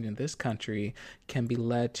getting any change in this country can be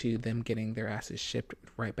led to them getting their asses shipped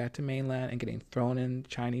right back to mainland and getting thrown in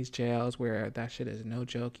Chinese jails where that shit is no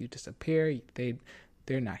joke. You disappear.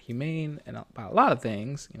 They're not humane and about a lot of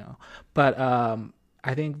things, But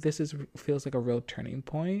I think this feels like a real turning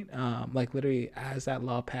point. Like literally as that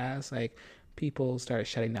law passed, like people started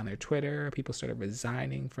shutting down their Twitter. People started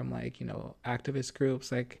resigning from activist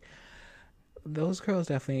groups. Like, those girls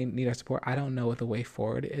definitely need our support. I don't know what the way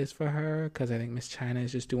forward is for her, because I think Miss China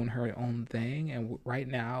is just doing her own thing, and right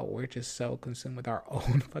now we're just so consumed with our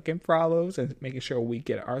own fucking problems and making sure we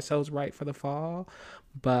get ourselves right for the fall.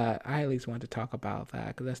 But I at least wanted to talk about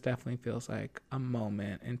that, because that definitely feels like a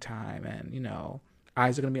moment in time. And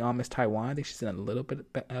eyes are going to be on Miss Taiwan. I think she's in a little bit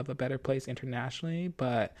of a better place internationally,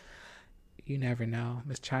 but you never know.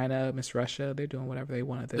 Miss China, Miss Russia, they're doing whatever they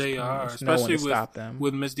want at this point. They are, especially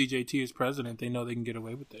with Miss DJT as president. They know they can get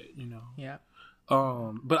away with it, Yeah.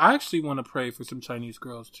 But I actually want to pray for some Chinese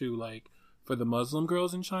girls too. Like, for the Muslim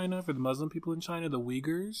girls in China, for the Muslim people in China, the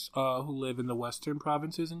Uyghurs, who live in the western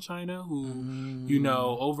provinces in China, who, you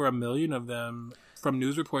know, over 1 million of them, from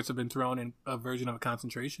news reports, have been thrown in a version of a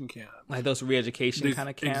concentration camp. Like those re-education kind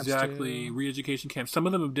of camps? Exactly, re-education camps. Some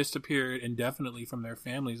of them have disappeared indefinitely from their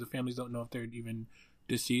families. The families don't know if they're even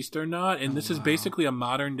deceased or not. And this is basically a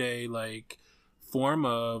modern day, like, form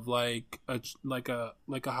of like a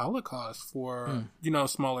Holocaust for you know, a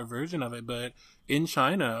smaller version of it, but in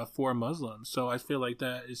China for Muslims. So I feel like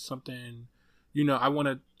that is something, you know, I want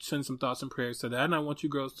to send some thoughts and prayers to that, and I want you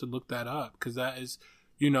girls to look that up, because that is,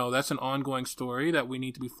 you know, that's an ongoing story that we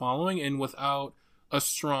need to be following, and without a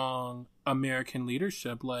strong American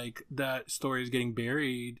leadership, like, that story is getting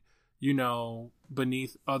buried, you know,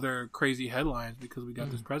 beneath other crazy headlines because we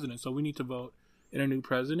got this president. So we need to vote in a new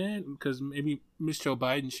president, because maybe Miss Joe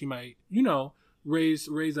Biden, she might, you know, raise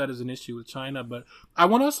that as an issue with China. But I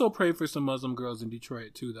want to also pray for some Muslim girls in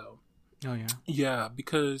Detroit too, though. Oh yeah, yeah,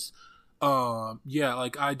 because like,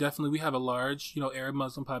 we have a large, you know, Arab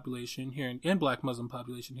Muslim population here, and Black Muslim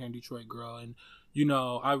population here in Detroit, girl. And you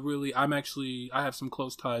know, I have some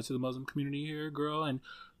close ties to the Muslim community here, girl.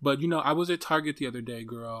 But you know, I was at Target the other day,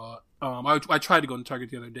 girl. I tried to go to Target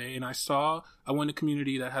the other day, and I went to a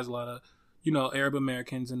community that has a lot of, you know, Arab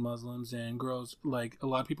Americans and Muslims, and girls, like, a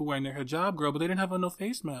lot of people wearing their hijab, girl, but they didn't have on no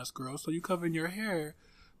face mask, girl. So you covering your hair,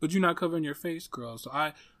 but you're not covering your face, girl. So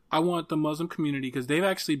I want the Muslim community, because they've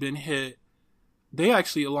actually been hit. They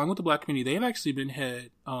actually, along with the Black community, they've actually been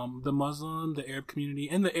hit. The Muslim, the Arab community,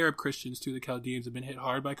 and the Arab Christians too, the Chaldeans, have been hit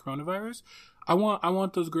hard by coronavirus. I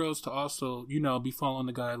want those girls to also, you know, be following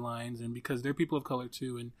the guidelines, and because they're people of color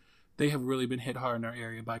too, and they have really been hit hard in our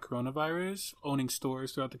area by coronavirus, owning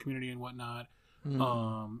stores throughout the community and whatnot. And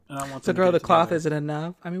I want so, girl, the cloth isn't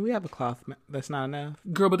enough. I mean, we have a cloth that's not enough,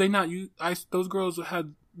 girl. But those girls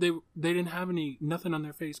they didn't have nothing on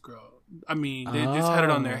their face, girl. I mean, they just had it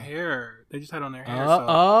on their hair. They just had it on their hair. So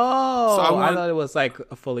I thought it was like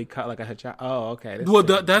a fully cut, like a hijab. Oh, okay.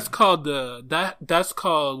 That's called that's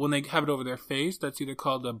called when they have it over their face. That's either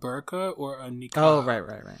called a burqa or a niqab. Oh, right.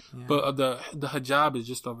 Yeah. But the hijab is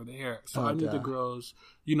just over the hair. So I knew the girls,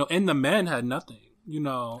 you know, and the men had nothing. You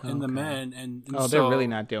know, and the men and so they're really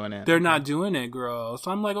not doing it. They're not doing it, girl.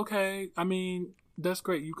 So I'm like, okay. I mean, that's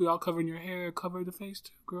great. You could all cover in your hair, cover the face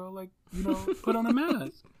too, girl. Like, you know, put on a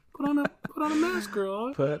mask. Put on a mask,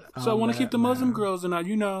 girl. So I want to keep the Muslim girls in our,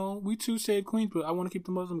 you know, we too saved Queens, but I want to keep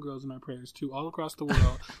the Muslim girls in our prayers too, all across the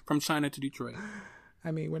world, from China to Detroit.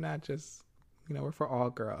 I mean, we're not just, you know, we're for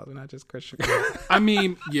all girls. We're not just Christian girls. I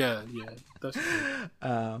mean, yeah, that's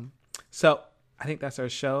true. So I think that's our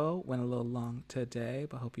show. Went a little long today,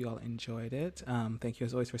 but hope you all enjoyed it. Thank you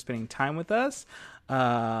as always for spending time with us.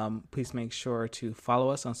 Please make sure to follow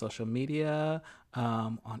us on social media,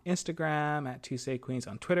 on Instagram at 2SaveQueens,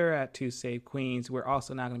 on Twitter at 2SaveQueens. We're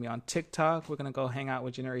also now going to be on TikTok. We're going to go hang out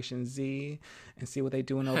with Generation Z and see what they're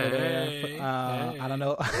doing over there. I don't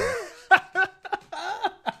know.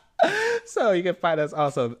 So you can find us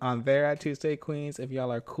also on there at 2SaveQueens if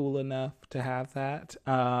y'all are cool enough to have that.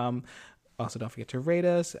 Also, don't forget to rate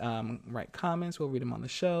us, write comments. We'll read them on the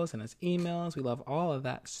show, send us emails. We love all of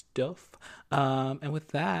that stuff. And with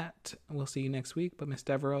that, we'll see you next week. But Miss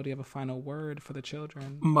Devereaux, do you have a final word for the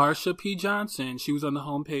children? Marsha P. Johnson. She was on the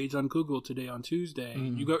homepage on Google today on Tuesday.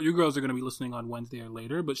 You girls are going to be listening on Wednesday or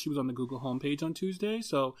later, but she was on the Google homepage on Tuesday.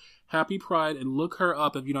 So happy Pride, and look her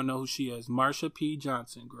up if you don't know who she is. Marsha P.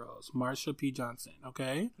 Johnson, girls. Marsha P. Johnson,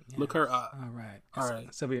 okay? Yes. Look her up. All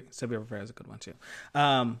right. Sylvia Rivera is a good one, too.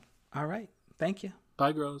 All right. Thank you.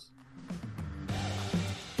 Bye, girls.